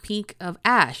sneak peek of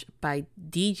Ash by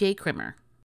DJ Krimmer.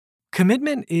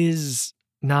 Commitment is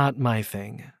not my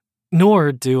thing,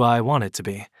 nor do I want it to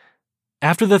be.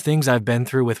 After the things I've been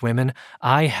through with women,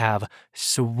 I have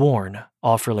sworn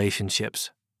off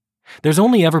relationships. There's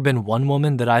only ever been one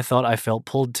woman that I thought I felt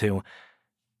pulled to,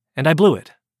 and I blew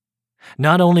it.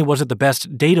 Not only was it the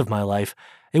best date of my life,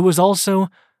 it was also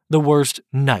the worst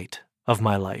night of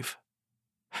my life.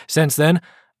 Since then,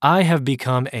 I have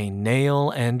become a nail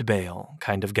and bail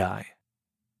kind of guy.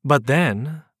 But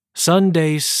then,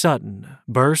 Sunday Sutton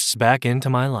bursts back into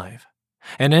my life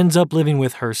and ends up living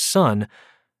with her son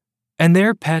and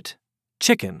their pet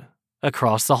chicken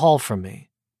across the hall from me.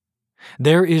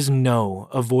 There is no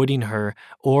avoiding her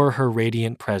or her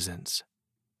radiant presence.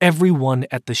 Everyone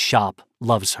at the shop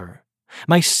loves her.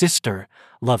 My sister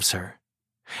loves her.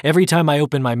 Every time I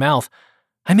open my mouth,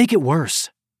 I make it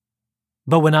worse.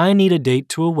 But when I need a date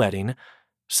to a wedding,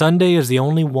 Sunday is the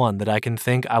only one that I can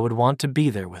think I would want to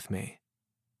be there with me.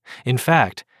 In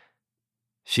fact,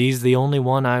 she's the only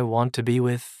one I want to be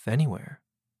with anywhere.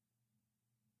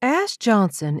 Ash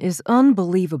Johnson is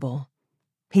unbelievable.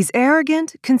 He's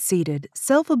arrogant, conceited,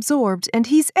 self-absorbed, and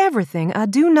he's everything I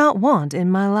do not want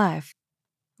in my life.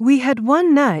 We had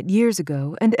one night years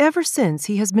ago, and ever since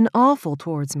he has been awful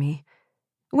towards me.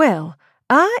 Well,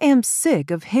 I am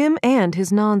sick of him and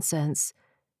his nonsense.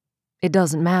 It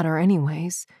doesn't matter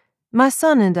anyways. My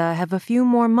son and I have a few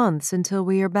more months until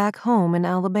we are back home in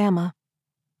Alabama.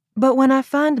 But when I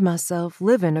find myself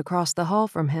living across the hall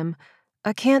from him,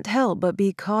 I can't help but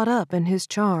be caught up in his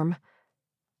charm.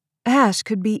 Ash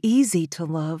could be easy to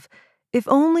love if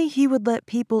only he would let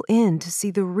people in to see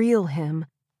the real him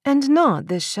and not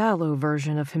this shallow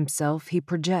version of himself he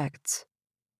projects.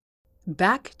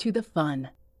 Back to the fun.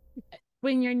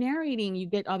 When you're narrating, you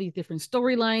get all these different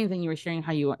storylines, and you were sharing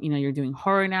how you're doing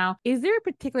horror now. Is there a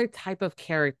particular type of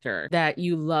character that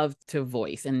you love to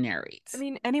voice and narrate? I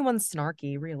mean, anyone's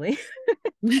snarky, really.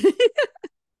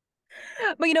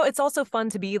 But it's also fun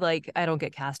to be like, I don't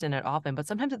get cast in it often, but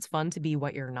sometimes it's fun to be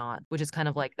what you're not, which is kind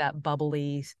of like that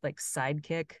bubbly, like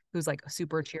sidekick who's like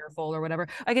super cheerful or whatever.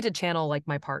 I get to channel like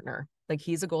my partner. Like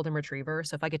he's a golden retriever.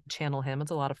 So if I get to channel him,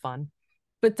 it's a lot of fun.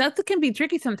 But that can be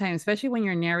tricky sometimes, especially when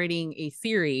you're narrating a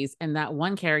series and that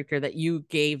one character that you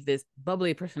gave this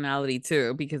bubbly personality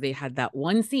to because they had that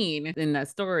one scene in that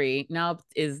story now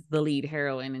is the lead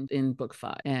heroine in book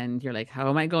 5. And you're like, how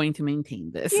am I going to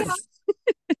maintain this? Yeah.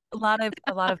 a lot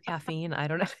of caffeine. I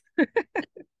don't know.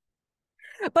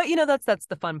 But that's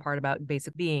the fun part about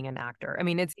basic being an actor. I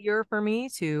mean, it's easier for me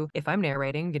to, if I'm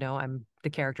narrating, the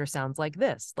character sounds like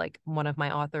this. Like one of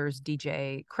my authors,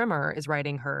 DJ Krimmer, is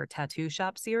writing her tattoo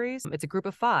shop series. It's a group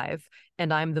of 5,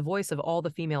 and I'm the voice of all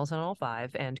the females in all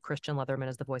 5, and Christian Leatherman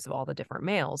is the voice of all the different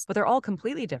males. But they're all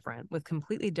completely different with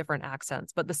completely different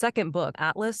accents. But the second book,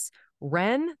 Atlas,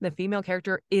 Ren, the female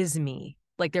character, is me.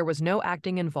 Like there was no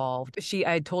acting involved.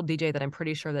 I told DJ that I'm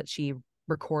pretty sure that she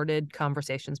recorded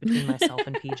conversations between myself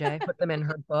and PJ, put them in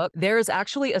her book. There's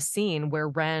actually a scene where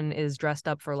Ren is dressed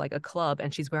up for like a club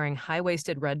and she's wearing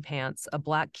high-waisted red pants, a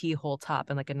black keyhole top,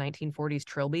 and like a 1940s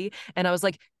trilby. And I was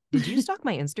like, did you stalk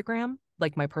my Instagram?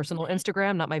 Like my personal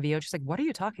Instagram, not my VO. She's like, what are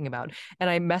you talking about? And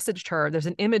I messaged her. There's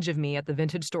an image of me at the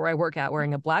vintage store I work at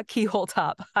wearing a black keyhole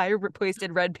top,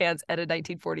 high-waisted red pants, and a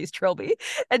 1940s trilby.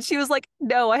 And she was like,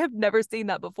 no, I have never seen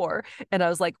that before. And I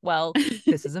was like, well,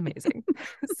 this is amazing.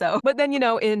 But then,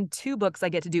 in 2 books, I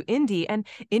get to do Indy, and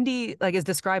Indy like is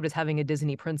described as having a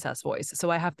Disney princess voice. So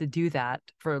I have to do that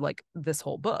for like this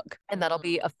whole book. And that'll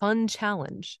be a fun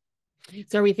challenge.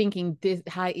 So are we thinking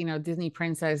Disney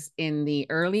princess in the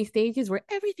early stages where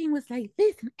everything was like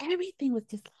this and everything was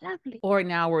just lovely? Or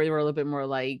now we're a little bit more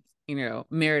like,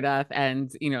 Meredith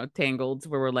and, Tangled,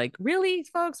 where we're like, really,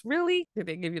 folks? Really? Did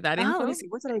they give you that info? Let me see.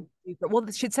 What did I do?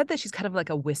 Well, she'd said that she's kind of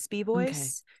like a wispy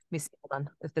voice. Okay. Let me see. Hold on,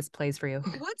 if this plays for you.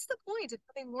 What's the point of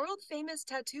having world-famous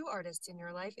tattoo artists in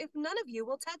your life if none of you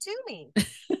will tattoo me?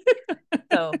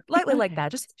 So lightly like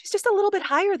that. She's just a little bit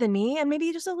higher than me and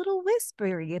maybe just a little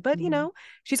whispery. But,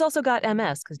 she's also got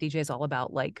MS because DJ is all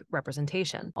about like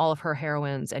representation. All of her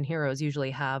heroines and heroes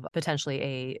usually have potentially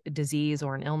a disease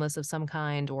or an illness of some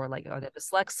kind, or like are they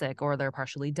dyslexic or they're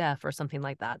partially deaf or something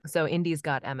like that. So Indy's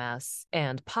got MS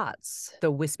and POTS.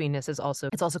 The wispiness is also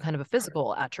kind of a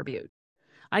physical attribute.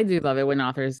 I do love it when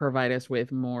authors provide us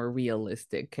with more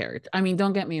realistic characters. I mean,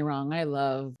 don't get me wrong. I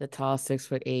love the tall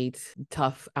 6'8",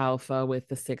 tough alpha with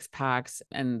the 6-packs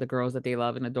and the girls that they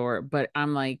love and adore. But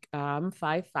I'm like, I'm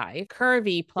 5'5",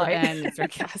 curvy, and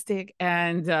sarcastic,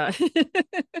 and and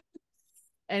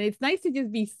it's nice to just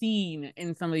be seen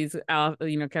in some of these,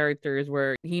 characters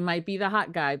where he might be the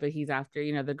hot guy, but he's after,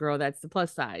 the girl that's the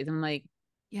plus size. I'm like,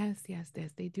 yes,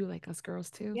 they do like us girls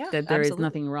too. Yeah, that there absolutely. is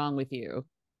nothing wrong with you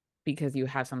because you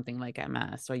have something like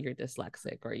MS or you're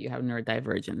dyslexic or you have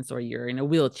neurodivergence or you're in a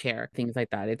wheelchair, things like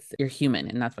that. You're human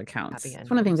and that's what counts.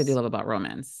 It's one of the things I do love about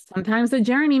romance. Sometimes the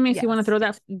journey makes you want to throw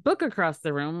that book across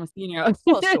the room,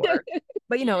 Well, sure.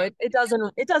 But it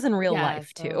does in real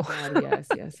life too. Oh God,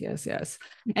 yes.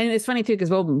 And it's funny too, because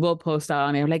we'll post out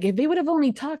on it like, if they would have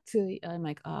only talked to, I'm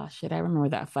like, oh shit, I remember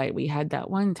that fight we had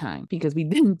that one time because we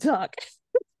didn't talk.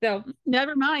 So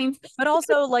never mind. But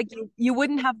also, like, you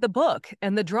wouldn't have the book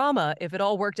and the drama if it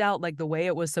all worked out like the way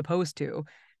it was supposed to.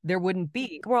 There wouldn't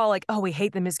be. We're all like, oh, we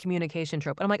hate the miscommunication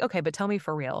trope. And I'm like, okay, but tell me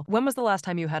for real. When was the last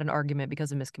time you had an argument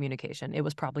because of miscommunication? It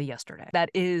was probably yesterday.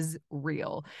 That is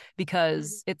real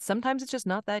because sometimes it's just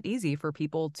not that easy for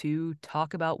people to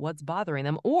talk about what's bothering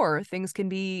them, or things can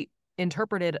be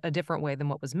interpreted a different way than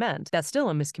what was meant. That's still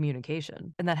a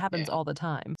miscommunication, and that happens all the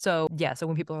time. So so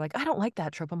when people are like, I don't like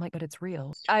that trope, I'm like, but it's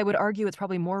real. I would argue it's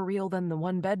probably more real than the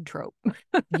one bed trope.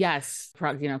 Yes,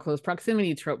 close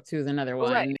proximity trope too is another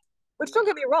one. Right. Which, don't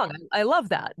get me wrong, I love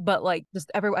that, but like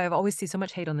I've always seen so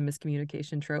much hate on the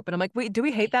miscommunication trope, and I'm like, wait, do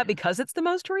we hate that because it's the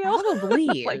most real?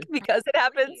 Probably. Like because it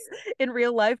happens in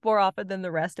real life more often than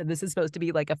the rest, and this is supposed to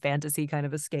be like a fantasy kind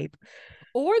of escape.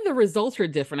 Or the results are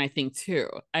different, I think, too.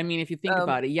 I mean, if you think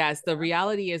about it, yes, the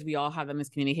reality is we all have a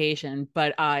miscommunication,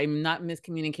 but I'm not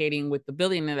miscommunicating with the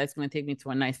billionaire that's going to take me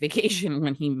to a nice vacation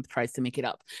when he tries to make it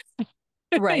up.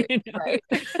 Right, right.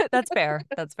 That's fair.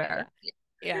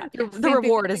 Yeah. The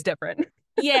reward is different.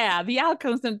 Yeah, the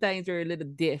outcomes sometimes are a little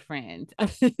different. Well,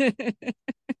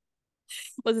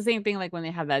 it's the same thing like when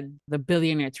they have the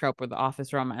billionaire trope or the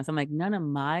office romance. I'm like, none of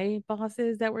my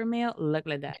bosses that were male look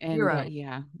like that. And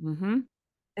yeah. Mm-hmm.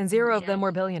 And 0 of them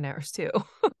were billionaires too.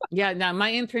 Yeah, now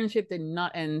my internship did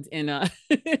not end in a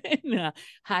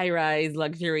high-rise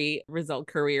luxury result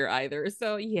career either.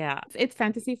 So yeah, it's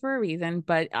fantasy for a reason,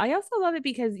 but I also love it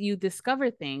because you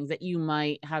discover things that you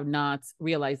might have not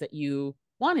realized that you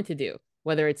wanted to do,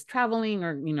 whether it's traveling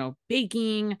or,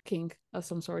 baking, kink of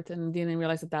some sort, and didn't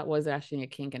realize that was actually a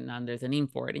kink and now there's a name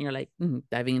for it. And you're like,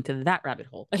 diving into that rabbit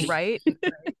hole. Right.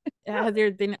 Has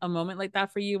there been a moment like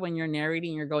that for you when you're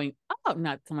narrating, you're going, oh,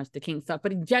 not so much the kink stuff,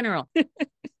 but in general?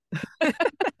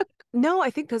 No, I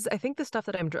think the stuff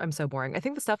that I'm so boring. I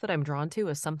think the stuff that I'm drawn to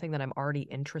is something that I'm already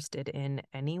interested in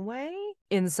anyway,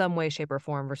 in some way, shape, or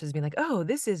form, versus being like, oh,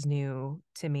 this is new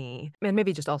to me. And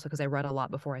maybe just also because I read a lot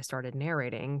before I started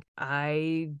narrating.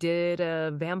 I did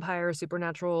a vampire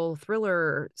supernatural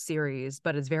thriller series,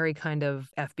 but it's very kind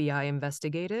of FBI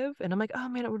investigative. And I'm like, oh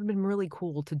man, it would have been really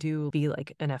cool to be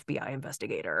like an FBI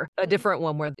investigator. A different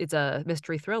one where it's a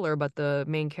mystery thriller, but the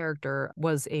main character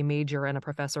was a major and a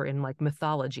professor in like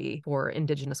mythology for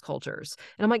indigenous cultures.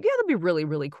 And I'm like, yeah, that'd be really,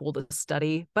 really cool to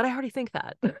study, but I already think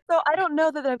that. So I don't know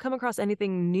that I've come across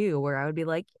anything new where I would be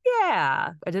like,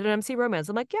 yeah, I did an MC romance.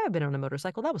 I'm like, yeah, I've been on a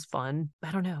motorcycle. That was fun.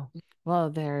 I don't know. Well,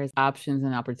 there's options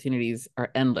and opportunities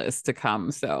are endless to come.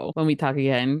 So when we talk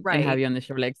again and have you on the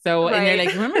show, like, so, and they're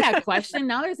like, remember that question?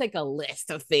 Now there's like a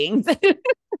list of things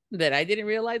that I didn't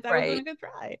realize I was going to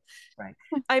try. Right.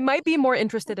 I might be more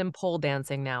interested in pole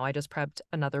dancing now. I just prepped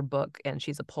another book and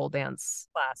she's a pole dance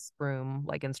classroom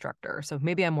like instructor. So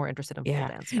maybe I'm more interested in pole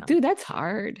dance now. Dude, that's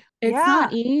hard. It's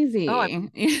not easy. Oh,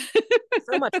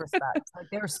 so much respect. Like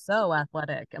they're so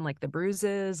athletic and like the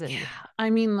bruises and I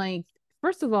mean, like,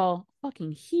 first of all,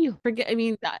 fucking heel. Forget. I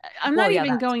mean, I'm not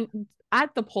even going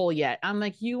at the pole yet. I'm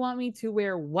like, you want me to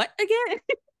wear what again?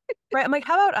 Right. I'm like,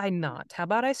 how about I not? How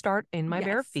about I start in my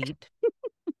bare feet?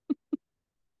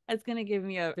 That's gonna give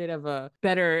me a bit of a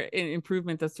better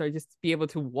improvement to start just be able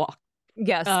to walk.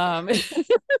 Yes.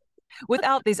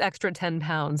 Without these extra 10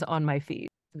 pounds on my feet.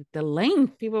 The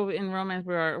length, people in romance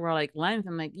were like length.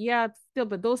 I'm like, yeah, still,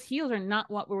 but those heels are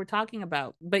not what we were talking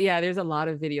about. But yeah, there's a lot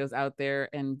of videos out there,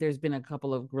 and there's been a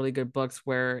couple of really good books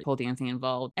where pole dancing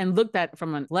involved and looked at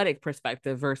from an athletic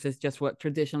perspective versus just what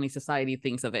traditionally society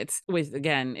thinks of it. Which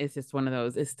again, is just one of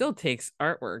those. It still takes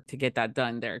artwork to get that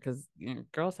done there because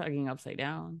girls hugging upside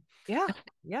down. Yeah,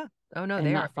 yeah. Oh no, and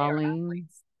they not are falling.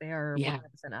 They are 100%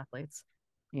 athletes.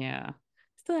 Yeah.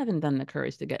 Still haven't done the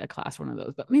courage to get a class one of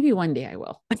those, but maybe one day I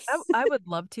will. I would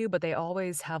love to, but they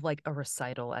always have like a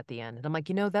recital at the end. And I'm like,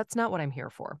 that's not what I'm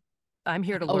here for. I'm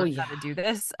here to learn how to do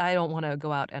this. I don't want to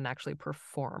go out and actually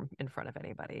perform in front of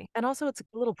anybody. And also it's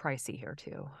a little pricey here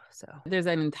too. So there's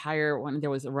an entire one that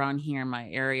was around here in my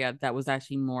area that was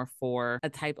actually more for a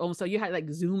type. Oh, so you had like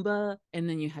Zumba and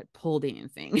then you had pole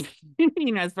dancing,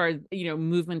 as far as,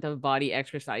 movement of body,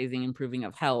 exercising, improving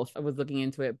of health. I was looking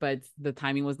into it, but the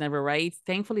timing was never right.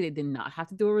 Thankfully, they did not have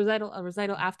to do a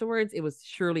recital afterwards. It was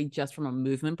surely just from a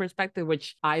movement perspective,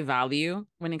 which I value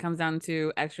when it comes down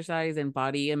to exercise and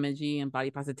body imaging and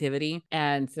body positivity.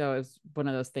 And so it's one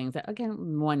of those things that,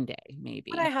 again, one day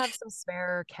maybe. But I have some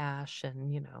spare cash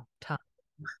and time.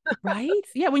 Right?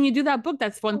 Yeah, when you do that book,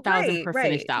 that's 1,000 per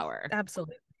finished hour.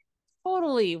 Absolutely.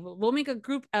 Totally. We'll make a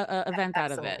group event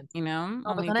out of it, Oh,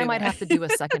 but then I might have to do a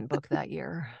second book that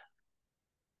year.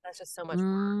 That's just so much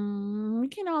work. We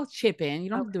can all chip in. You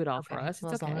don't have to do it all for us.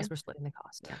 Well, as long as we're splitting the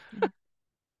cost.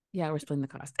 Yeah, we're splitting the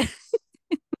cost.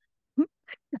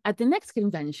 At the next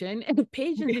convention,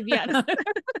 Paige and Viviana.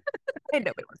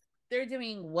 They're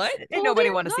doing what? Ain't nobody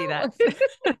want to see that.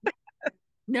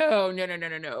 No.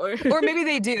 Or maybe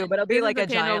they do, but it'll be like a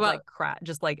giant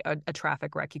just like a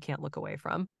traffic wreck you can't look away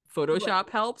from. Photoshop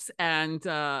helps, and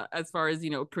as far as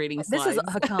creating slides.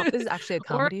 This is actually a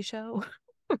comedy show.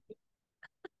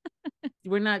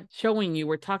 We're not showing you.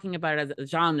 We're talking about it as a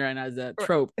genre and as a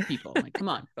trope. People, like, come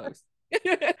on, folks.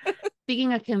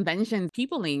 Speaking of conventions,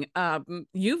 peopling,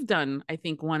 you've done, I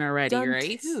think, one already,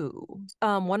 right? Two.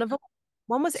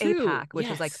 One was APAC, which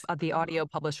was like the Audio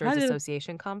Publishers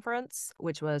Association conference,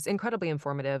 which was incredibly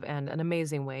informative and an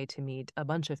amazing way to meet a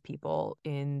bunch of people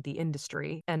in the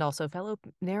industry and also fellow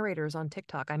narrators on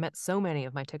TikTok. I met so many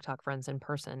of my TikTok friends in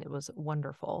person. It was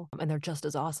wonderful. And they're just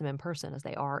as awesome in person as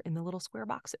they are in the little square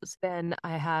boxes.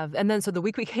 So the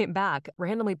week we came back,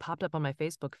 randomly popped up on my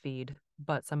Facebook feed,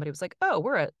 but somebody was like, oh,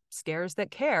 we're at Scares That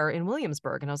Care in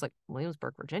Williamsburg. And I was like,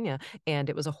 Williamsburg, Virginia. And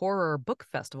it was a horror book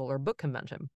festival or book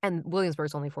convention. And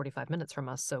Williamsburg's only 45 minutes from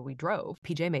us, so we drove.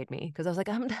 PJ made me because I was like,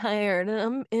 I'm tired.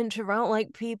 I'm introvert,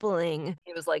 like peopling.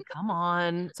 He was like, come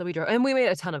on. So we drove. And we made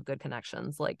a ton of good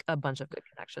connections, like a bunch of good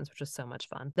connections, which was so much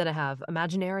fun. Then I have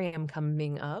Imaginarium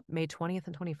coming up May 20th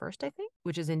and 21st, I think,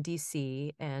 which is in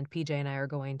DC. And PJ and I are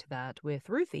going to that with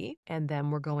Ruthie. And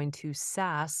then we're going to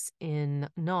SAS in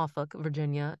Norfolk,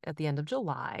 Virginia at the end of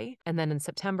July. And then in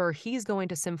September, he's going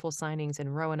to Sinful Signings in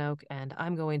Roanoke, and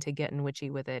I'm going to Getting Witchy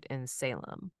with It in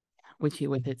Salem. Witchy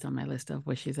with It's on my list of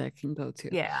wishes I can go to.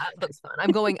 Yeah, it looks fun. I'm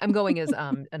going as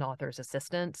an author's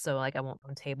assistant, so like I won't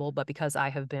own table, but because I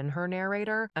have been her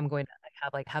narrator, I'm going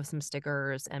to have some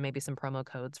stickers and maybe some promo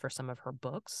codes for some of her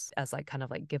books as like kind of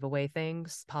like giveaway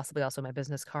things. Possibly also my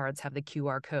business cards have the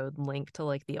QR code linked to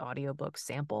like the audiobook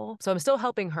sample. So I'm still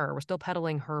helping her. We're still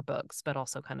peddling her books, but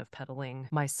also kind of peddling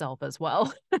myself as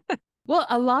well. Well,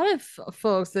 a lot of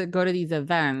folks that go to these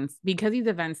events, because these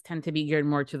events tend to be geared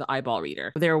more to the eyeball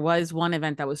reader. There was one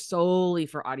event that was solely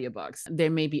for audiobooks. There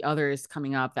may be others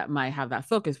coming up that might have that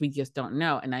focus. We just don't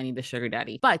know. And I need a sugar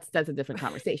daddy. But that's a different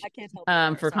conversation. I can't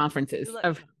help you for sorry. conferences.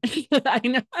 I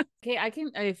know. Okay, I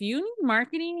can, if you need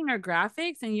marketing or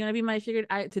graphics and you want to be my sugar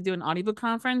to do an audiobook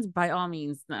conference, by all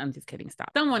means. No, I'm just kidding. Stop.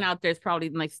 Someone out there is probably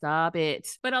like, stop it.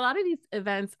 But a lot of these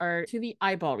events are to the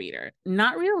eyeball reader,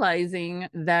 not realizing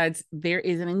that there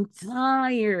is an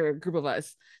entire group of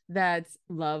us that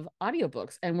love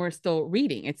audiobooks and we're still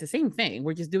reading. It's the same thing.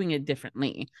 We're just doing it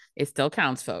differently. It still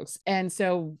counts, folks. And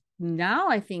so now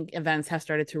I think events have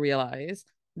started to realize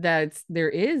that there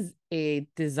is a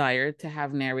desire to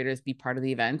have narrators be part of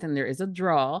the event, and there is a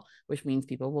draw, which means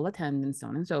people will attend and so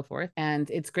on and so forth. And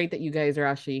it's great that you guys are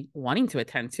actually wanting to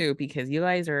attend too, because you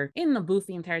guys are in the booth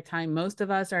the entire time. Most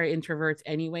of us are introverts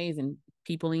anyways, and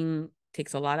peopling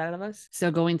takes a lot out of us.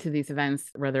 So going to these events,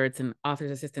 whether it's an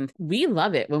author's assistant, we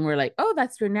love it when we're like, oh,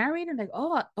 that's your narrator. Like,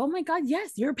 oh my God,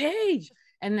 yes, you're Paige.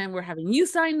 And then we're having you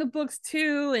sign the books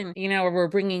too. And, you know, we're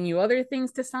bringing you other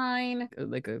things to sign,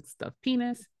 like a stuffed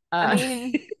penis.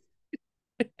 I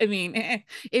mean,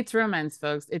 it's romance,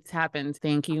 folks. It's happened.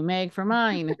 Thank you, Meg, for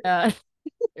mine.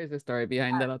 There's a story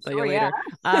behind that. I'll tell you later.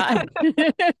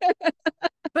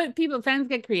 But fans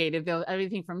get creative. They'll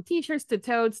everything from t-shirts to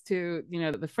totes to, you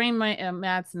know, the frame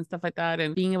mats and stuff like that.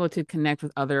 And being able to connect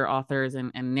with other authors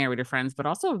and narrator friends, but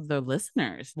also the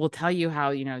listeners will tell you how,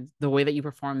 you know, the way that you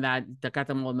perform that got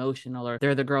them all emotional, or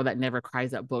they're the girl that never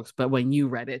cries at books, but when you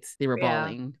read it, they were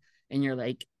bawling. And you're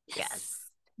like, yes.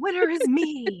 Winner is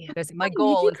me. My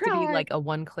goal is to be like a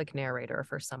one-click narrator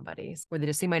for somebody where they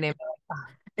just see my name.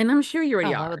 And I'm sure you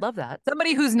already are. I would love that.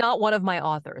 Somebody who's not one of my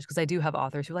authors, because I do have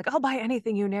authors who are like, I'll buy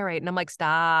anything you narrate. And I'm like,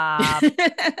 stop.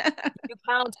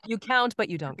 You count, but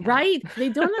you don't count. Right? They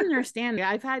don't understand.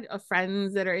 I've had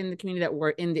friends that are in the community that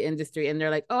work in the industry, and they're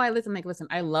like, oh, I listen. I'm like, listen,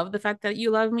 I love the fact that you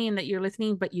love me and that you're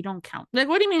listening, but you don't count. Like,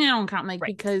 what do you mean you don't count? I'm like,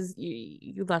 because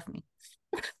you love me.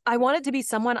 I want it to be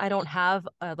someone I don't have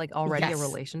like already a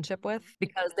relationship with,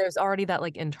 because there's already that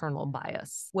like internal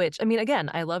bias, which, I mean, again,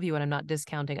 I love you and I'm not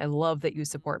discounting. I love that you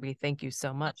support me. Thank you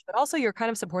so much. But also you're kind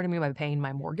of supporting me by paying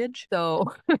my mortgage. So,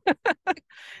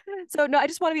 so no, I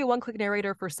just want to be a one-click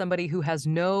narrator for somebody who has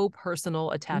no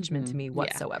personal attachment to me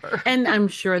whatsoever. And I'm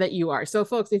sure that you are. So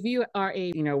folks, if you are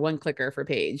a, you know, one-clicker for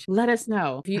Paige, let us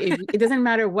know. If it doesn't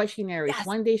matter what she narrates.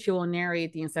 One day she will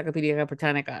narrate the Encyclopedia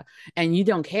Britannica and you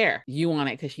don't care. You want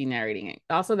it because she's narrating it.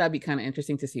 Also, that'd be kind of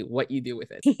interesting to see what you do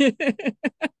with it.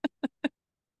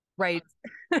 Right.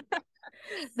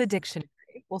 The dictionary.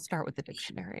 We'll start with the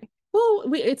dictionary. Well,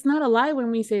 it's not a lie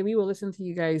when we say we will listen to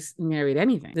you guys narrate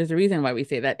anything. There's a reason why we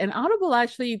say that. And Audible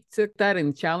actually took that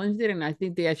and challenged it. And I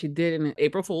think they actually did an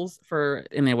April Fool's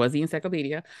and it was the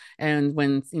encyclopedia. And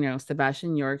when, you know,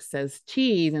 Sebastian York says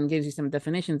cheese and gives you some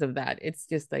definitions of that, it's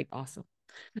just like awesome.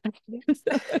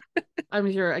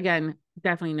 I'm sure, again,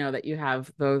 definitely know that you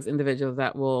have those individuals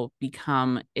that will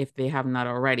become, if they have not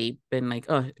already been like,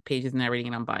 oh, Paige is narrating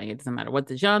and I'm buying it. Doesn't matter what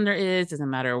the genre is, doesn't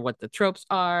matter what the tropes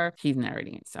are, she's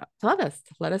narrating it. So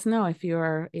let us know if you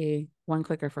are a one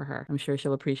clicker for her. I'm sure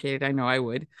she'll appreciate it. I know I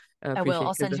would. I will.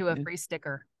 I'll send you a free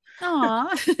sticker.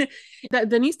 Aw.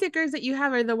 The new stickers that you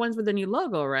have are the ones with the new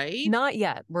logo, right? Not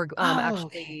yet. We're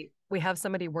actually we have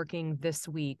somebody working this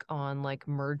week on like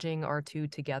merging our two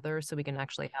together so we can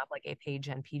actually have like a Paige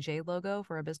and PJ logo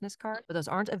for a business card. But those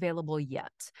aren't available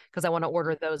yet because I want to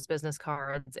order those business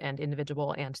cards and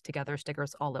individual and together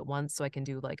stickers all at once so I can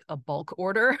do like a bulk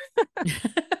order.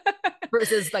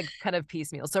 Versus like kind of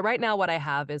piecemeal. So right now what I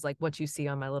have is like what you see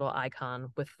on my little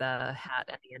icon with the hat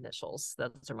and the initials.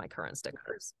 Those are my current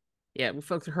stickers. Yeah,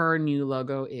 folks, her new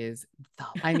logo is,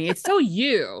 I mean, it's so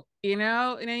you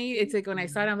know, and it's like when I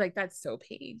saw it, I'm like, that's so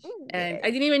Paige. And I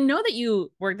didn't even know that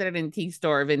you worked at an antique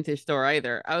store, vintage store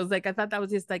either. I was like, I thought that was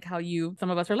just like how some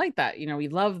of us are like that. You know, we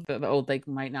love the old, like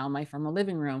right now, my from a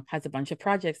living room has a bunch of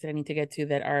projects that I need to get to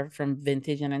that are from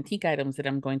vintage and antique items that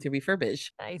I'm going to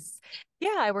refurbish. Nice.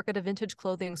 Yeah, I work at a vintage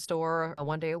clothing store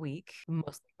 1 day a week,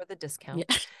 mostly for the discount.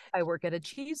 Yeah. I work at a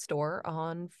cheese store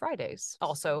on Fridays,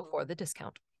 also for the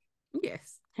discount.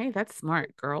 Yes. Hey, that's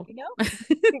smart, girl. You know,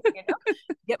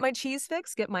 get my cheese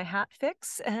fix, get my hat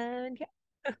fix, and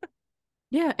yeah.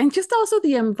 Yeah, and just also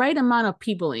the right amount of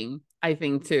peopling, I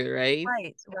think, too, right?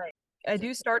 Right. I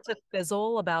do start to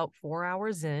fizzle about 4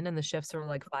 hours in, and the shifts are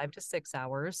like 5 to 6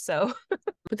 hours. So,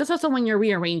 but that's also when you're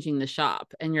rearranging the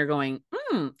shop and you're going,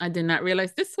 I did not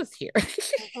realize this was here.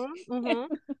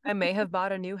 I may have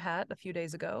bought a new hat a few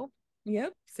days ago.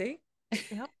 Yep. See?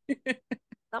 Yep.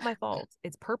 Not my fault.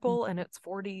 It's purple and it's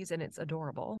 40s and it's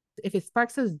adorable. If it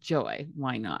sparks us joy,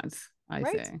 why not? I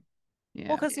Right? say. Yeah.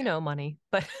 Well, because, money,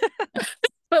 but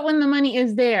But when the money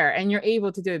is there and you're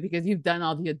able to do it because you've done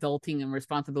all the adulting and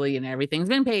responsibility and everything's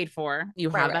been paid for, you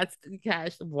have that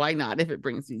cash. Why not if it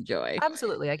brings you joy?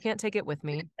 Absolutely. I can't take it with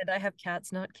me. And I have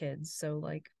cats, not kids. So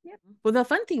yeah. Well, the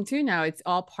fun thing too now, it's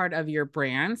all part of your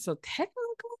brand. So technically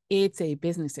it's a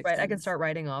business expense. Right. I can start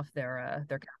writing off their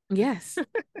cat. Yes.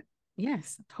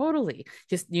 Yes, totally.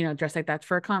 Just, dress like that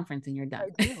for a conference and you're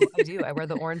done. I do. I wear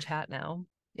the orange hat now.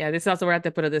 Yeah, this is also where I have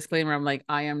to put a disclaimer. I'm like,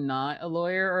 I am not a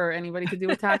lawyer or anybody to do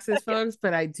with taxes, folks,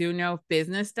 but I do know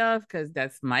business stuff because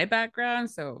that's my background.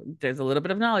 So there's a little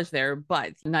bit of knowledge there,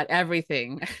 but not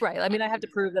everything. Right. I mean, I have to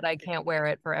prove that I can't wear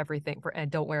it for everything and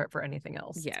don't wear it for anything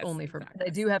else. Yes, it's only for exactly. I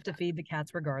do have to feed the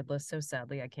cats regardless. So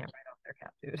sadly, I can't write off their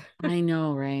cat food. I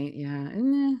know, right? Yeah.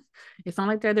 And it's not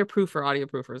like they're proof or audio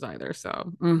proofers either.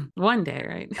 So one day,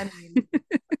 right? I mean,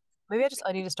 maybe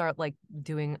I need to start like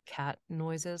doing cat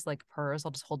noises, like purrs.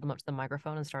 I'll just hold them up to the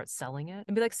microphone and start selling it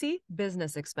and be like, see,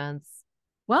 business expense.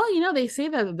 Well, they say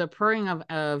that the purring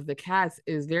of the cats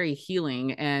is very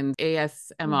healing, and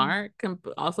ASMR can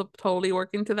also totally work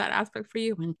into that aspect for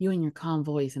you when you and your calm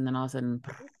voice and then all of a sudden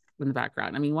in the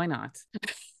background. I mean, why not?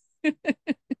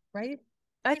 Right?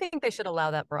 I think they should allow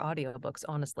that for audiobooks,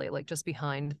 honestly. Like just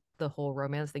behind the whole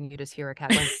romance thing, you just hear a cat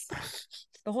going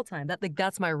the whole time.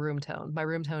 That's my room tone. My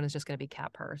room tone is just going to be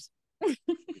cat purrs.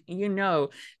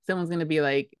 Someone's going to be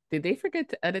like, did they forget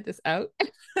to edit this out?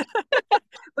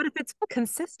 But if it's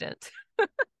consistent.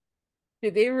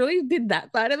 Did they really did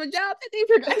that bad of a job that they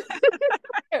forgot?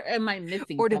 Or am I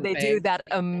missing Or did something? they do that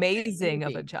amazing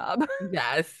of a job?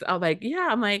 Yes. I'm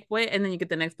like, wait. And then you get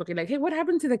the next book. You're like, hey, what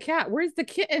happened to the cat? Where's the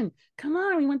kitten? Come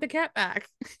on, we want the cat back.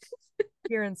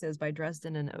 Appearances by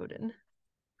Dresden and Odin.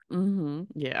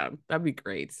 Yeah, that'd be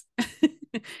great.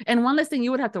 And one less thing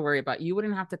you would have to worry about. You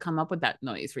wouldn't have to come up with that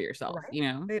noise for yourself,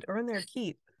 right? They'd earn their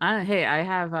keep.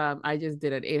 I just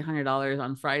did an $800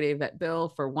 on Friday vet bill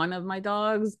for one of my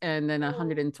dogs, and then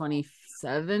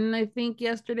 127 I think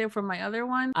yesterday for my other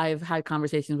one. I've had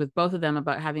conversations with both of them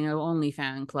about having an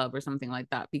OnlyFans club or something like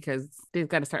that because they've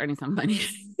got to start earning some money.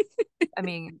 I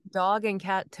mean, dog and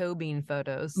cat toe bean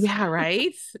photos. Yeah,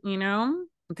 right. I'm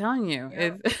telling you,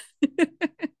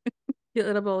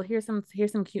 here's some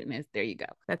cuteness. There you go.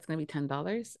 That's gonna be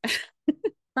 $10.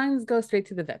 Mine go straight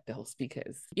to the vet bills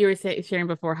because you were sharing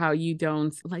before how you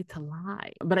don't like to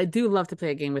lie. But I do love to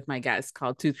play a game with my guests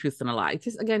called Two Truths and a Lie.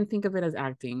 Just again, think of it as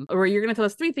acting, where you're going to tell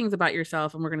us 3 things about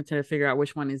yourself and we're going to try to figure out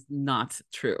which one is not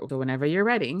true. So whenever you're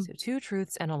ready. So 2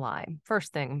 truths and a lie.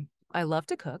 First thing, I love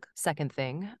to cook. Second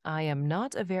thing, I am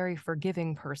not a very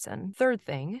forgiving person. Third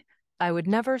thing, I would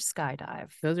never skydive.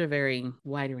 Those are very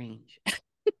wide range.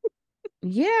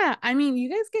 Yeah, I mean,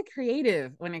 you guys get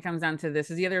creative when it comes down to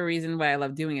this. Is the other reason why I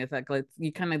love doing it. It's like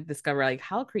you kind of discover like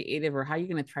how creative or how you're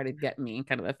going to try to get me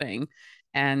kind of a thing.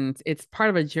 And it's part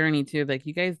of a journey too. Like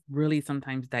you guys really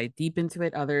sometimes dive deep into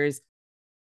it. Others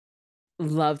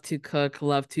love to cook,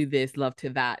 love to this, love to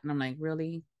that. And I'm like,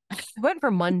 really? I went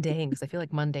for mundane because I feel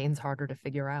like mundane's harder to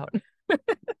figure out.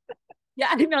 Yeah,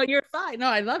 I know, you're fine. No,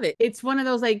 I love it. It's one of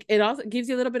those, like, it also gives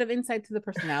you a little bit of insight to the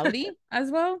personality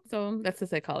as well. So that's the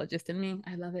psychologist in me.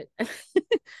 I love it.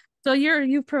 So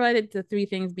you've provided the 3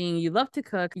 things being you love to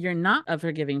cook, you're not a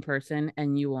forgiving person,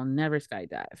 and you will never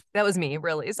skydive. That was me,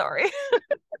 really. Sorry.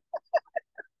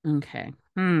 Okay.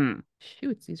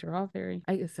 Shoots, these are all very,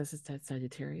 I guess this is that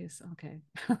Sagittarius. Okay.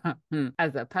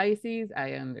 As a Pisces,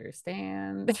 I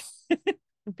understand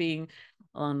being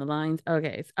along the lines.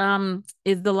 Okay.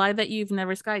 Is the lie that you've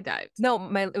never skydived?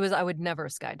 No, it was I would never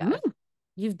skydive.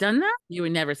 You've done that? You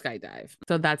would never skydive.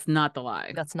 So that's not the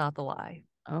lie. That's not the lie.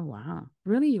 Oh, wow.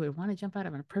 Really? You would want to jump out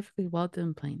of a perfectly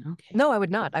well-done plane? Okay. No, I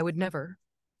would not. I would never.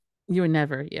 You would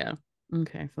never, yeah.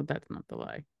 Okay, so that's not the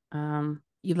lie.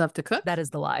 You love to cook? That is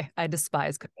the lie. I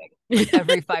despise cooking with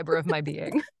every fiber of my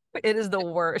being. It is the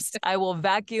worst. I will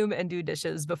vacuum and do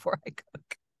dishes before I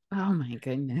cook. Oh my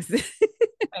goodness.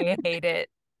 I hate it.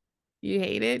 You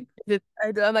hate it?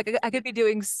 I'm like, I could be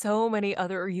doing so many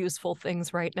other useful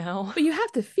things right now. But you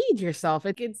have to feed yourself.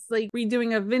 It's like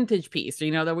redoing a vintage piece,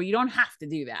 that where you don't have to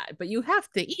do that, but you have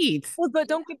to eat. Well, but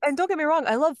don't get me wrong.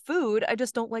 I love food. I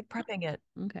just don't like prepping it.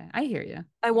 Okay, I hear you.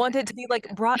 I want it to be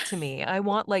like brought to me. I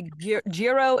want like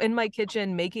Jiro in my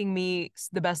kitchen making me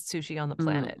the best sushi on the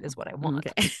planet is what I want.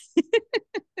 Okay.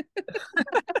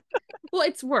 Well,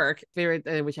 it's work,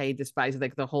 which I despise.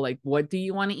 Like the whole, like, what do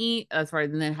you want to eat? As far as,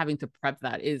 and then having to prep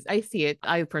that is, I see it.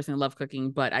 I personally love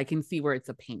cooking, but I can see where it's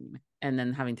a pain, and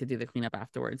then having to do the cleanup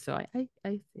afterwards. So I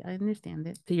understand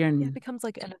it. So it becomes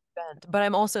like an event. But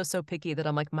I'm also so picky that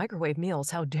I'm like, microwave meals,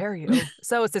 how dare you?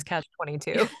 So it's this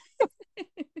catch-22.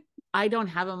 I don't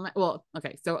have well,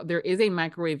 okay. So there is a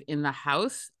microwave in the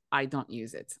house. I don't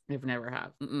use it. I've never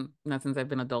have. Not since I've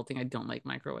been adulting. I don't like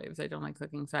microwaves. I don't like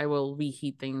cooking. So I will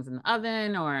reheat things in the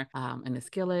oven or in the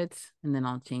skillet, and then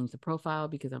I'll change the profile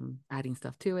because I'm adding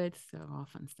stuff to it. So all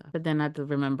fun stuff. But then I have to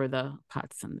remember the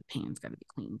pots and the pans got to be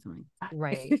clean. So I'm like,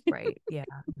 Right. Yeah.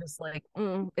 Just like,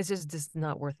 it's just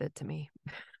not worth it to me.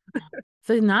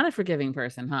 So you're not a forgiving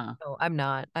person, huh? No, I'm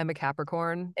not. I'm a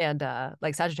Capricorn, and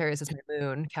like Sagittarius is my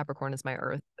moon, Capricorn is my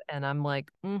earth, and I'm like,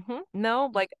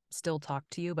 no, like still talk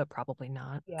to you, but probably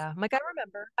not. Yeah, I'm like I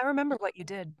remember what you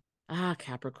did.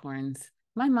 Capricorns.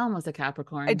 My mom was a I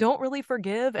Capricorn. don't really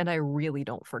forgive, and I really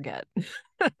don't forget.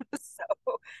 So,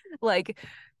 like,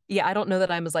 yeah, I don't know that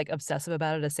I'm as like obsessive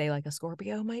about it as say like a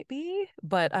Scorpio might be,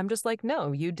 but I'm just like,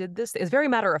 no, you did this. It's very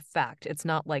matter of fact. It's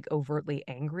not like overtly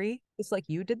angry. It's like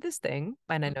you did this thing,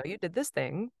 and I know you did this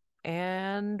thing,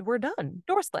 and we're done.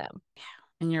 Door slam. Yeah,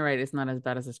 and you're right. It's not as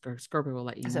bad as a Scorpio will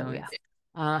let you know. So yeah.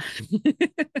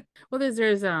 Well,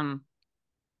 there's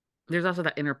also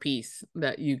that inner peace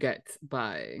that you get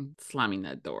by slamming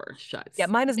that door shut. Yeah,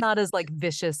 mine is not as like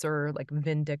vicious or like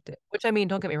vindictive, which I mean,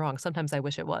 don't get me wrong, sometimes I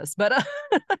wish it was, but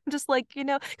I'm just like,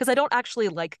 because I don't actually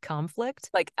like conflict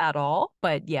like at all.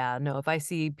 But yeah, no, if I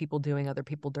see people doing other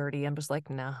people dirty, I'm just like,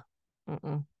 nah,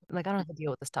 like I don't have to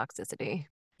deal with this toxicity.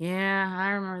 Yeah, I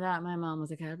remember that. My mom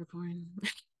was a Capricorn.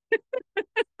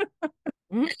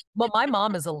 Well, my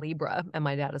mom is a Libra and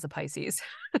my dad is a Pisces.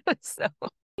 So I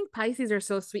think Pisces are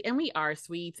so sweet, and we are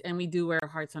sweet, and we do wear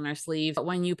hearts on our sleeves. But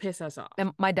when you piss us off,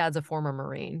 and my dad's a former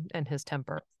Marine, and his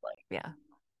temper, like, yeah,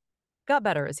 got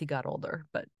better as he got older.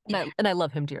 But and I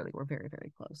love him dearly. We're very,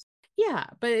 very close. Yeah,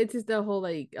 but it's just the whole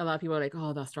like a lot of people are like,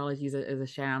 oh, the astrology is a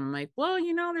sham. I'm like, well,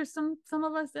 there's some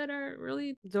of us that are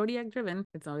really zodiac driven.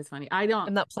 It's always funny.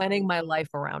 I'm not planning my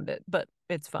life around it, but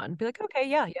it's fun. Be like, okay,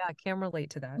 yeah, I can relate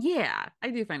to that. Yeah, I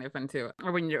do find it fun too.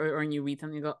 Or when you read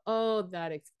something, you go, oh,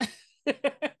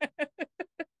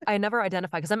 I never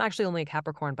identify because I'm actually only a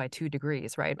Capricorn by 2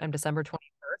 degrees, right? I'm December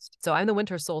 21st. So I'm the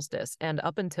winter solstice. And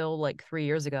up until like 3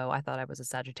 years ago, I thought I was a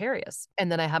Sagittarius.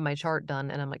 And then I had my chart done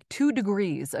and I'm like 2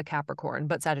 degrees a Capricorn,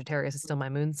 but Sagittarius is still my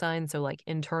moon sign. So like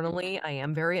internally, I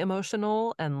am very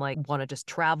emotional and like want to just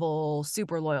travel,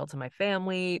 super loyal to my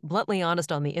family, bluntly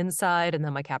honest on the inside. And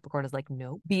then my Capricorn is like,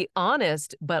 no, be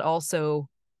honest, but also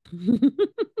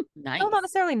nice. No, not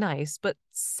necessarily nice, but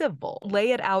civil.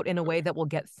 Lay it out in a way that will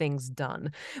get things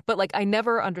done. But like, I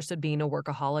never understood being a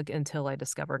workaholic until I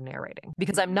discovered narrating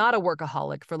because I'm not a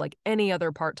workaholic for like any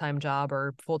other part-time job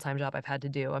or full-time job I've had to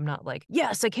do. I'm not like,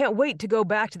 yes, I can't wait to go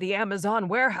back to the Amazon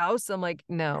warehouse. I'm like,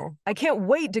 no, I can't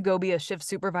wait to go be a shift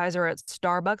supervisor at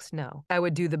Starbucks. No, I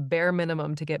would do the bare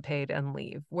minimum to get paid and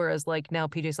leave. Whereas like now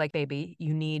PJ's like, baby,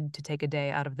 you need to take a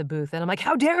day out of the booth. And I'm like,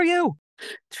 how dare you?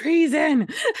 Treason.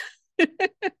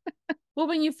 Well,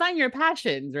 when you find your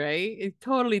passions, right? It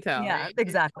totally tells. Yeah,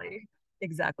 exactly.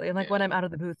 And like when I'm out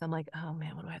of the booth, I'm like, oh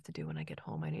man, what do I have to do when I get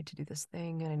home? I need to do this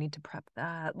thing and I need to prep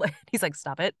that. Like he's like,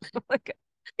 stop it. Like,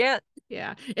 yeah.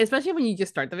 Especially when you just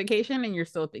start the vacation and you're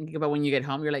still thinking about when you get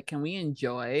home. You're like, can we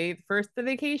enjoy first the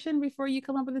vacation before you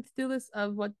come up with a to-do list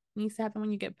of what needs to happen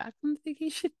when you get back from the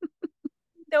vacation?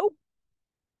 Nope,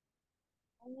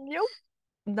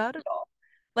 not at all.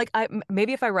 Like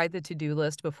maybe if I write the to-do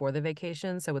list before the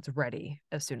vacation so it's ready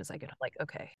as soon as I get home, like,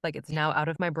 okay, like it's now out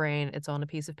of my brain, it's on a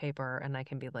piece of paper and I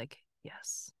can be like,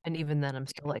 yes. And even then I'm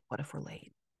still like, what if we're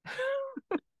late?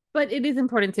 But it is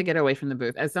important to get away from the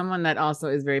booth. As someone that also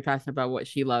is very passionate about what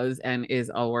she loves and is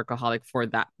a workaholic for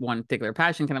that one particular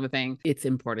passion kind of a thing, it's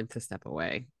important to step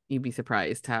away. You'd be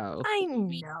surprised how I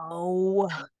know,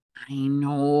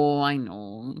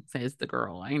 says the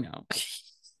girl. I know.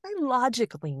 I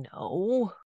logically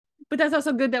know. But that's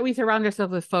also good that we surround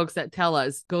ourselves with folks that tell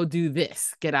us, go do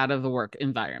this, get out of the work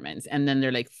environment. And then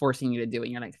they're like forcing you to do it.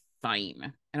 And you're like,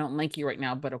 fine, I don't like you right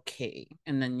now, but okay.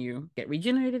 And then you get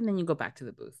regenerated and then you go back to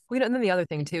the booth. Well, and then the other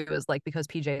thing too is like, because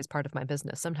PJ is part of my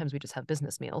business, sometimes we just have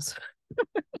business meals.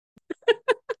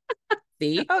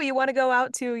 See? Oh, you want to go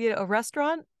out to a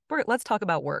restaurant? Let's talk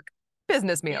about work.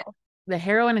 Business meal. Yeah. The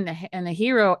heroine and the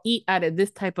hero eat at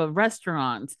this type of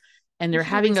restaurant. And they're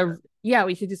having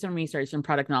we should do some research and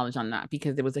product knowledge on that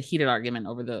because there was a heated argument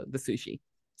over the sushi.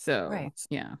 So, right.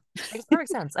 Yeah. It makes perfect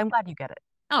sense. I'm glad you get it.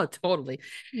 Oh, totally.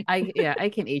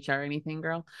 I can HR anything,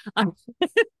 girl. Yes.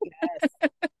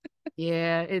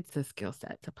 Yeah, it's a skill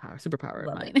set, it's a superpower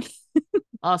of mine.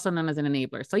 Also known as an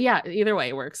enabler. So yeah, either way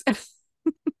it works.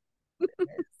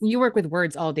 You work with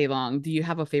words all day long. Do you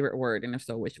have a favorite word? And if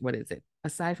so, what is it?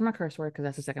 Aside from a curse word, because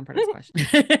that's the second part of this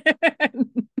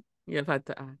question.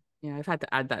 I've had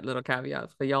to add that little caveat.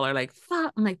 But y'all are like,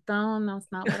 fuck. I'm like, no,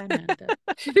 it's not what I meant.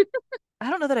 I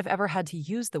don't know that I've ever had to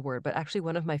use the word, but actually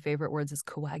one of my favorite words is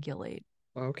coagulate.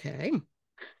 Okay.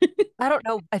 I don't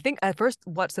know. I think I first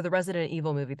watched the Resident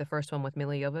Evil movie, the first one with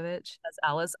Mila Jovovich as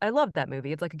Alice. I loved that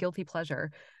movie. It's like a guilty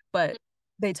pleasure. But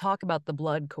they talk about the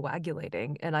blood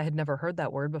coagulating, and I had never heard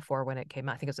that word before when it came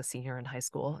out. I think I was a senior in high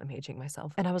school. I'm aging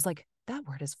myself. And I was like, that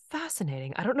word is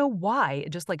fascinating. I don't know why. It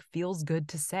just like feels good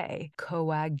to say.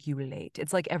 Coagulate.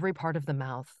 It's like every part of the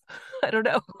mouth. I don't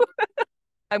know.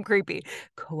 I'm creepy.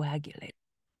 Coagulate.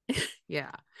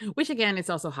 Yeah. Which again, it's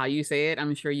also how you say it.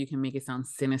 I'm sure you can make it sound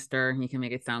sinister. You can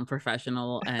make it sound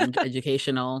professional and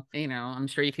educational. I'm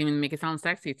sure you can even make it sound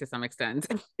sexy to some extent.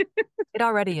 It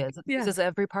already is. It Yeah. uses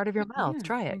every part of your mouth. Yeah.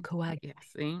 Try it. Coagulate. Yeah,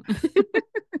 see?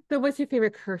 So what's your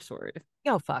favorite curse word?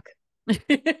 Oh, fuck. I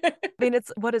mean,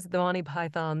 it's what is the Monty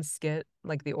Python skit,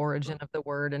 like the origin of the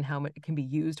word and how it can be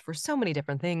used for so many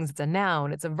different things. It's a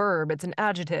noun, it's a verb, it's an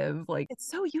adjective. Like, it's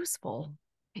so useful.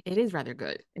 It is rather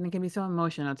good. And it can be so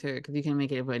emotional too, because you can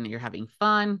make it when you're having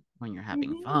fun, when you're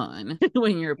having fun,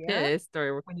 when you're pissed,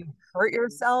 or when you hurt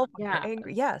yourself, when yeah. you're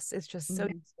angry. Yes, it's just so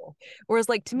useful. Whereas,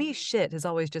 like, to me, shit has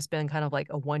always just been kind of like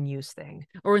a one-use thing.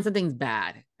 Or when something's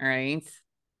bad, right?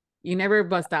 You never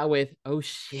bust out with, oh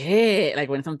shit, like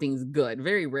when something's good.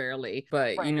 Very rarely.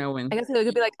 But when I guess it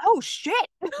could be like, oh shit.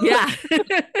 Yeah.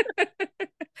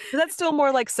 That's still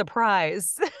more like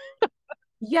surprise.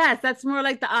 Yes, that's more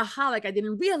like the aha, like I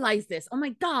didn't realize this. Oh my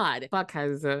God. Fuck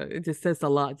has, it just says a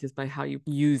lot just by how you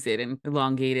use it and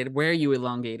elongate it, where you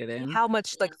elongate it in. How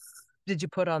much like did you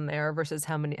put on there versus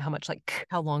how much like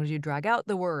how long did you drag out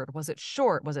the word? Was it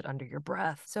short? Was it under your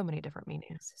breath? So many different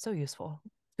meanings. So useful.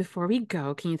 Before we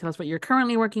go, can you tell us what you're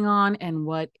currently working on and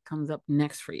what comes up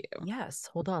next for you? Yes.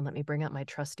 Hold on. Let me bring up my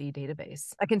trusty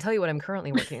database. I can tell you what I'm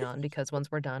currently working on because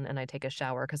once we're done and I take a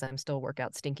shower because I'm still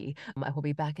workout stinky, I will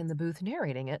be back in the booth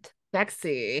narrating it.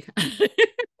 Sexy.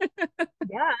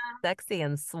 Yeah. Sexy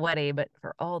and sweaty, but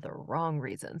for all the wrong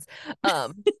reasons.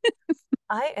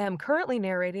 I am currently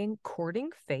narrating Courting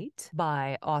Fate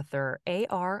by author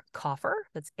A.R. Koffer.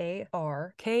 That's A.R.K.A.U.F.E.R.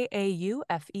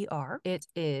 It's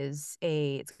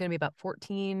going to be about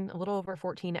a little over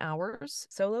 14 hours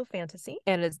solo fantasy.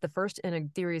 And it's the first in a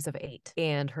series of 8.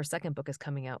 And her second book is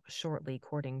coming out shortly,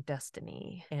 Courting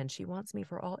Destiny. And she wants me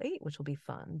for all 8, which will be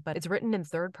fun. But it's written in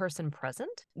third person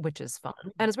present, which is fun.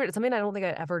 And it's weird. It's something I don't think I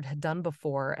ever had done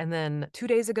before. And then 3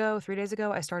 days ago,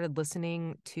 I started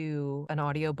listening to an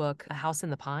audiobook, The House in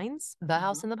the Pines by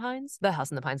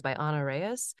Ana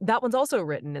Reyes. That one's also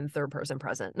written in third person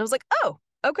present. And I was like, oh,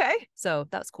 okay. So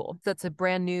that's cool. That's a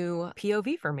brand new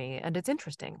POV for me. And it's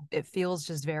interesting. It feels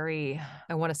just very,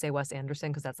 I want to say Wes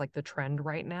Anderson because that's like the trend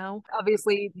right now.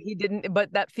 Obviously he didn't,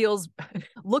 but that feels,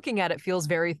 looking at it feels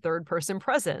very third person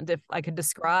present. If I could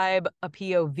describe a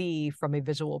POV from a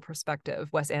visual perspective,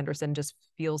 Wes Anderson just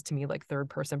feels to me like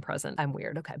third person present. I'm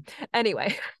weird. Okay.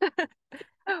 Anyway.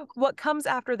 What comes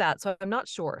after that? So I'm not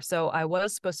sure. So I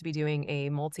was supposed to be doing a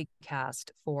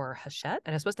multicast for Hachette,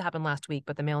 and it was supposed to happen last week,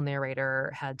 but the male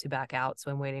narrator had to back out.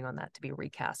 So I'm waiting on that to be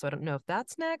recast. So I don't know if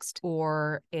that's next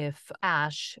or if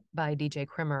Ash by DJ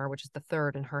Krimmer, which is the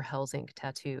third in her Hell's Ink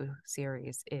tattoo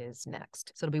series, is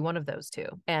next. So it'll be one of those two.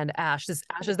 And Ash is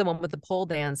the one with the pole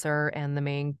dancer and the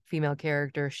main female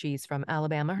character. She's from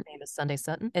Alabama. Her name is Sunday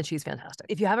Sutton, and she's fantastic.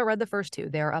 If you haven't read the first two,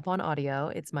 they're up on audio.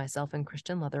 It's myself and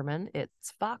Christian Leatherman.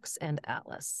 It's Fox and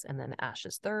Atlas, and then Ash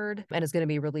is third, and it's going to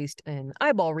be released in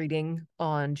eyeball reading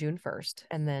on June 1st.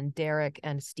 And then Derek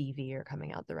and Stevie are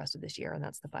coming out the rest of this year, and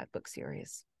that's the 5-book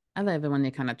series. I love it when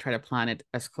they kind of try to plan it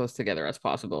as close together as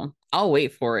possible. I'll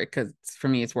wait for it because for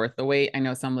me, it's worth the wait. I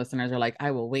know some listeners are like,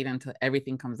 I will wait until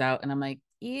everything comes out. And I'm like,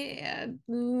 yeah,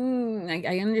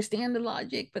 I understand the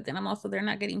logic, but then I'm also, they're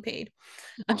not getting paid.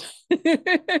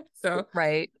 So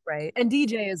right. And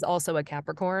DJ is also a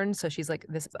Capricorn. So she's like,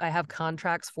 I have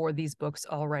contracts for these books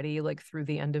already, like through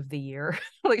the end of the year.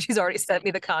 Like she's already sent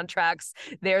me the contracts.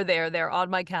 They're on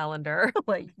my calendar.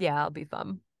 Like, yeah, it'll be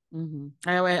fun. Mm-hmm.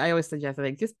 I always suggest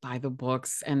like just buy the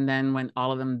books, and then when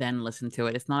all of them then listen to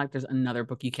it. It's not like there's another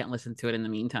book you can't listen to it in the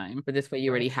meantime, but this way you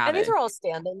already have and it. These are all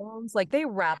standalones. Like they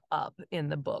wrap up in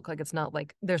the book. Like it's not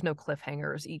like there's no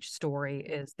cliffhangers. Each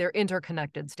story they're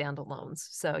interconnected standalones,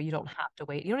 so you don't have to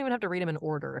wait. You don't even have to read them in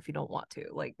order if you don't want to.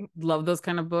 Like, love those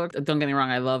kind of books. Don't get me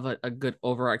wrong, I love a good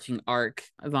overarching arc.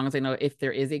 As long as I know if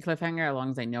there is a cliffhanger, as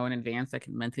long as I know in advance, I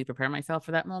can mentally prepare myself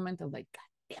for that moment. I'm like,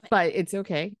 But it's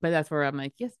okay. But that's where I'm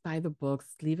like, yes, buy the books,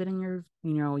 leave it in your,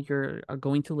 you're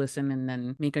going to listen, and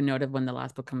then make a note of when the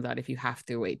last book comes out if you have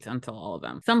to wait until all of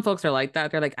them. Some folks are like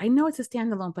that. They're like, I know it's a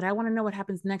standalone, but I want to know what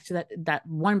happens next to that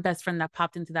one best friend that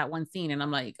popped into that one scene. And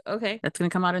I'm like, okay, that's going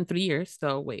to come out in 3 years.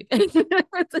 So wait.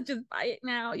 So just buy it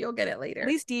now. You'll get it later. At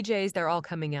least DJs, they're all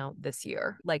coming out this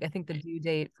year. Like I think the due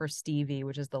date for Stevie,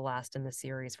 which is the last in the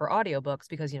series for audiobooks,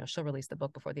 because she'll release the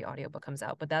book before the audiobook comes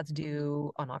out, but that's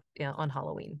due on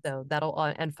Halloween. So that'll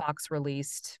and Fox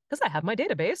released, because I have my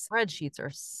database, spreadsheets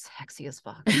are sexy as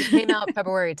fuck. It came out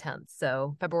February 10th.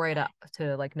 So February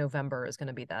to like November is going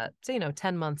to be that. So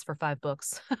 10 months for 5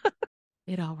 books.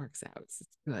 It all works out. It's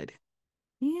good.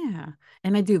 Yeah.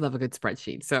 And I do love a good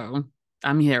spreadsheet. So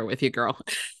I'm here with you, girl.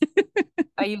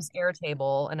 I use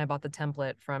Airtable, and I bought the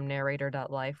template from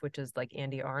Narrator.life, which is like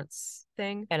Andy Arndt's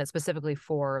thing, and it's specifically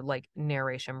for like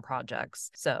narration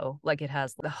projects. So like it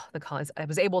has the columns. I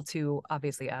was able to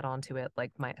obviously add on to it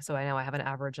like so I know I have an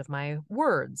average of my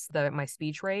words, my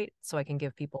speech rate, so I can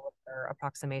give people their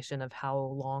approximation of how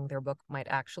long their book might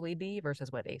actually be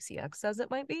versus what ACX says it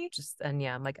might be.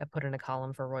 Like I put in a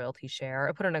column for royalty share.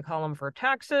 I put in a column for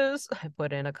taxes. I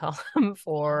put in a column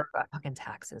for fucking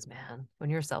taxes, man. When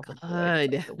you're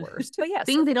self-employed, it's the worst. But yes,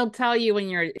 things they don't tell you when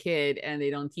you're a kid, and they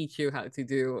don't teach you how to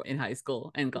do in high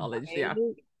school and college. Right? Yeah.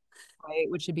 Right.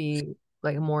 Which should be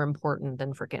like more important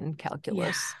than freaking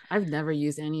calculus. Yeah. I've never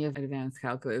used any of advanced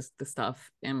calculus, the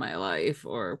stuff in my life,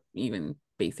 or even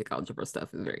basic algebra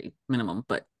stuff is very minimum.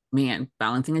 But man,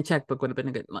 balancing a checkbook would have been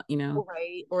a good,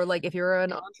 Right. Or like if you're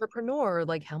an entrepreneur,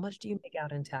 like how much do you make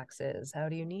out in taxes? How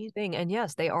do you need thing? And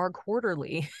yes, they are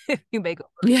quarterly. If you make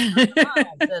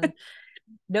then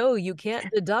no, you can't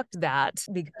deduct that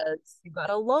because you got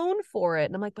a loan for it.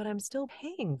 And I'm like, but I'm still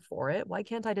paying for it. Why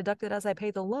can't I deduct it as I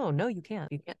pay the loan? No, you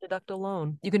can't. You can't deduct a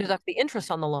loan. You can deduct the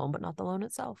interest on the loan, but not the loan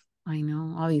itself. I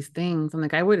know all these things. I'm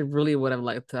like, I would have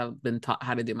liked to have been taught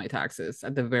how to do my taxes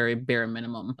at the very bare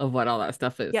minimum of what all that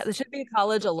stuff is. Yeah, there should be a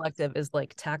college elective is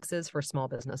like taxes for small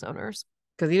business owners.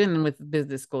 Because even with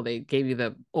business school, they gave you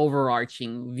the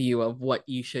overarching view of what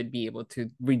you should be able to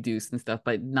reduce and stuff,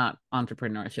 but not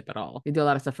entrepreneurship at all. They do a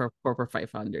lot of stuff for corporate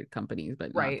 500 companies,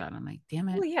 but not that. I'm like, damn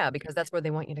it. Well, yeah, because that's where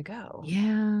they want you to go.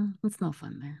 Yeah, it's no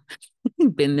fun there.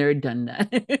 Been there, done that.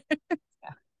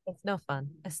 Yeah, it's no fun.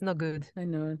 It's no good. I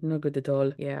know, no good at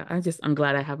all. Yeah, I'm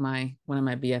glad I have one of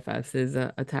my BFFs is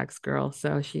a tax girl.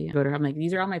 So I'm like,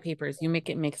 these are all my papers. You make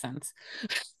it make sense.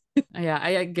 Yeah,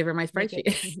 I give her my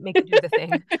spreadsheet. Make it do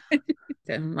the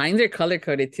thing. Mine's are color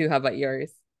coded too. How about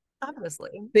yours? Obviously.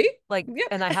 See? Like, yeah.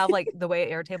 And I have like the way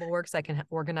Airtable works, I can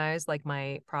organize like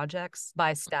my projects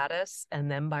by status and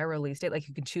then by release date. Like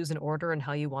you can choose an order and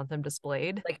how you want them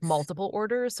displayed, like multiple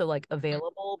orders. So like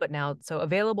available, but now, so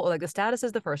available, like the status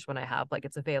is the first one I have, like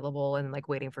it's available and like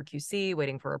waiting for QC,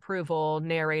 waiting for approval,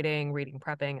 narrating, reading,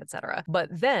 prepping, etc. But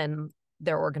then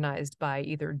they're organized by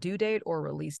either due date or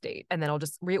release date. And then I'll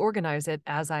just reorganize it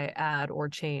as I add or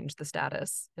change the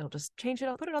status. It'll just change it.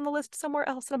 I'll put it on the list somewhere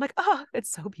else. And I'm like, oh,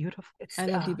 it's so beautiful. I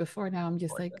loved you before. Now I'm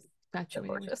just gorgeous. Like,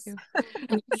 infatuated with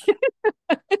you.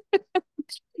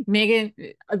 Megan,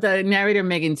 the narrator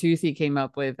Megan Tusi came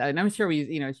up with, and I'm sure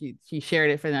she shared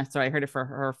it for us. So I heard it for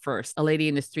her first. A lady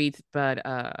in the streets, but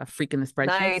a freak in the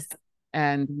spreadsheet. Nice.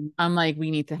 And I'm like, we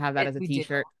need to have that as a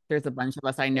t-shirt. There's a bunch of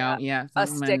us I know. Yeah. A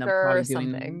sticker or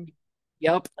something.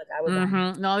 Yep. Like I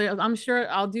would No, I'm sure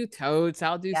I'll do totes.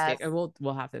 I'll do stickers.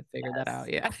 We'll have to figure that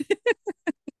out. Yeah.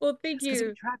 Well, thank you. We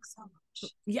track so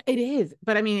much. Yeah, it is.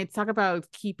 But I mean, it's talk about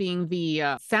keeping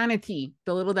the sanity,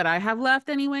 the little that I have left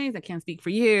anyways. I can't speak for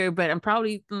you, but I'm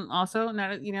probably also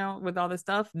not, with all this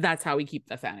stuff, that's how we keep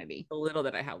the sanity. The little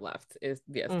that I have left is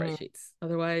spreadsheets.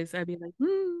 Otherwise, I'd be like,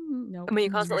 no. I mean,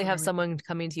 you constantly have someone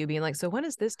coming to you being like, so when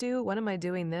is this due? When am I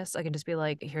doing this? I can just be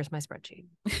like, here's my spreadsheet.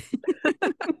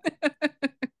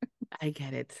 I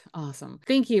get it. Awesome.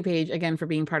 Thank you, Paige, again for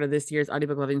being part of this year's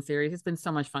Audiobook Lovin series. It's been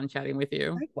so much fun chatting with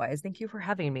you. Likewise. Thank you for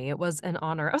having me. It was an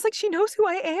honor. I was like, she knows who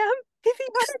I am.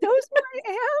 Viviana knows who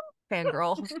I am.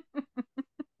 Fangirl.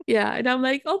 Yeah. And I'm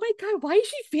like, oh my God, why is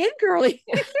she fangirling?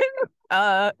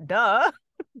 Duh.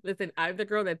 Listen, I'm the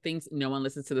girl that thinks no one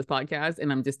listens to this podcast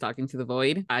and I'm just talking to the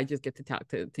void. I just get to talk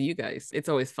to you guys. It's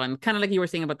always fun. Kind of like you were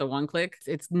saying about the one click.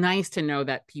 It's nice to know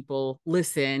that people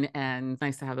listen and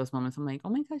nice to have those moments. I'm like, oh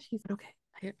my gosh, she's okay.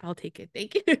 I'll take it.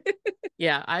 Thank you.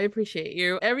 Yeah, I appreciate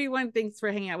you. Everyone, thanks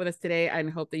for hanging out with us today. I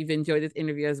hope that you've enjoyed this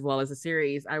interview as well as the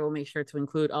series. I will make sure to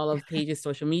include all of Paige's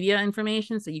social media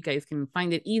information so you guys can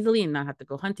find it easily and not have to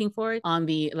go hunting for it on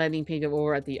the landing page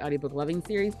over at the Audiobook Lovin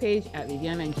series page at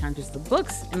Viviana Enchantress of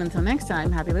Books. And until next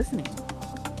time, happy listening.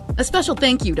 A special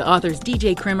thank you to authors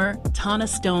DJ Krimmer, Tana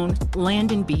Stone,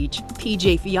 Landon Beach,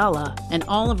 PJ Fiala, and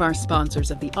all of our sponsors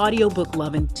of the Audiobook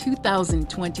Lovin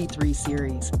 2023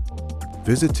 series.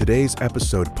 Visit today's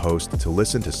episode post to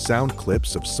listen to sound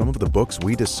clips of some of the books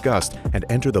we discussed and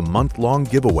enter the month-long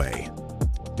giveaway.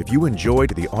 If you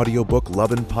enjoyed the Audiobook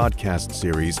Lovin podcast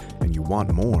series and you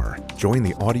want more, join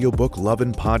the Audiobook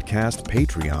Lovin podcast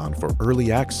Patreon for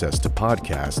early access to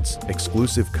podcasts,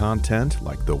 exclusive content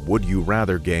like the Would You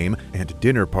Rather game and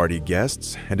dinner party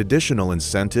guests, and additional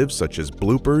incentives such as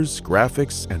bloopers,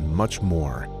 graphics, and much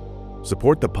more.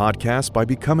 Support the podcast by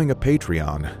becoming a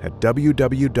Patreon at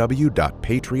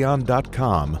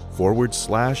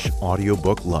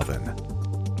www.patreon.com/audiobooklovin.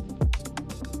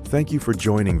 Thank you for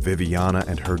joining Viviana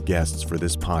and her guests for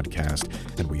this podcast,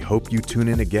 and we hope you tune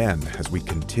in again as we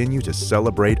continue to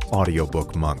celebrate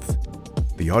Audiobook Month.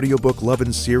 The Audiobook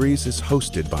Lovin series is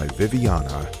hosted by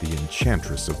Viviana, the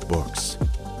Enchantress of Books.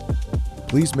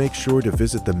 Please make sure to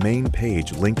visit the main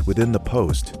page linked within the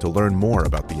post to learn more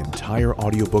about the entire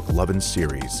Audiobook Lovin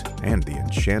series and the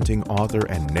enchanting author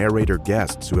and narrator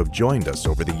guests who have joined us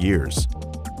over the years.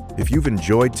 If you've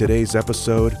enjoyed today's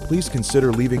episode, please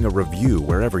consider leaving a review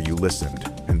wherever you listened,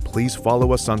 and please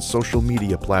follow us on social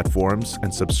media platforms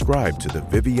and subscribe to the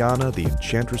Viviana the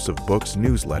Enchantress of Books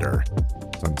newsletter.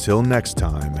 Until next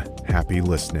time, happy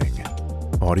listening.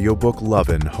 Audiobook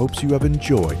Lovin hopes you have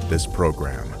enjoyed this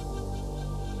program.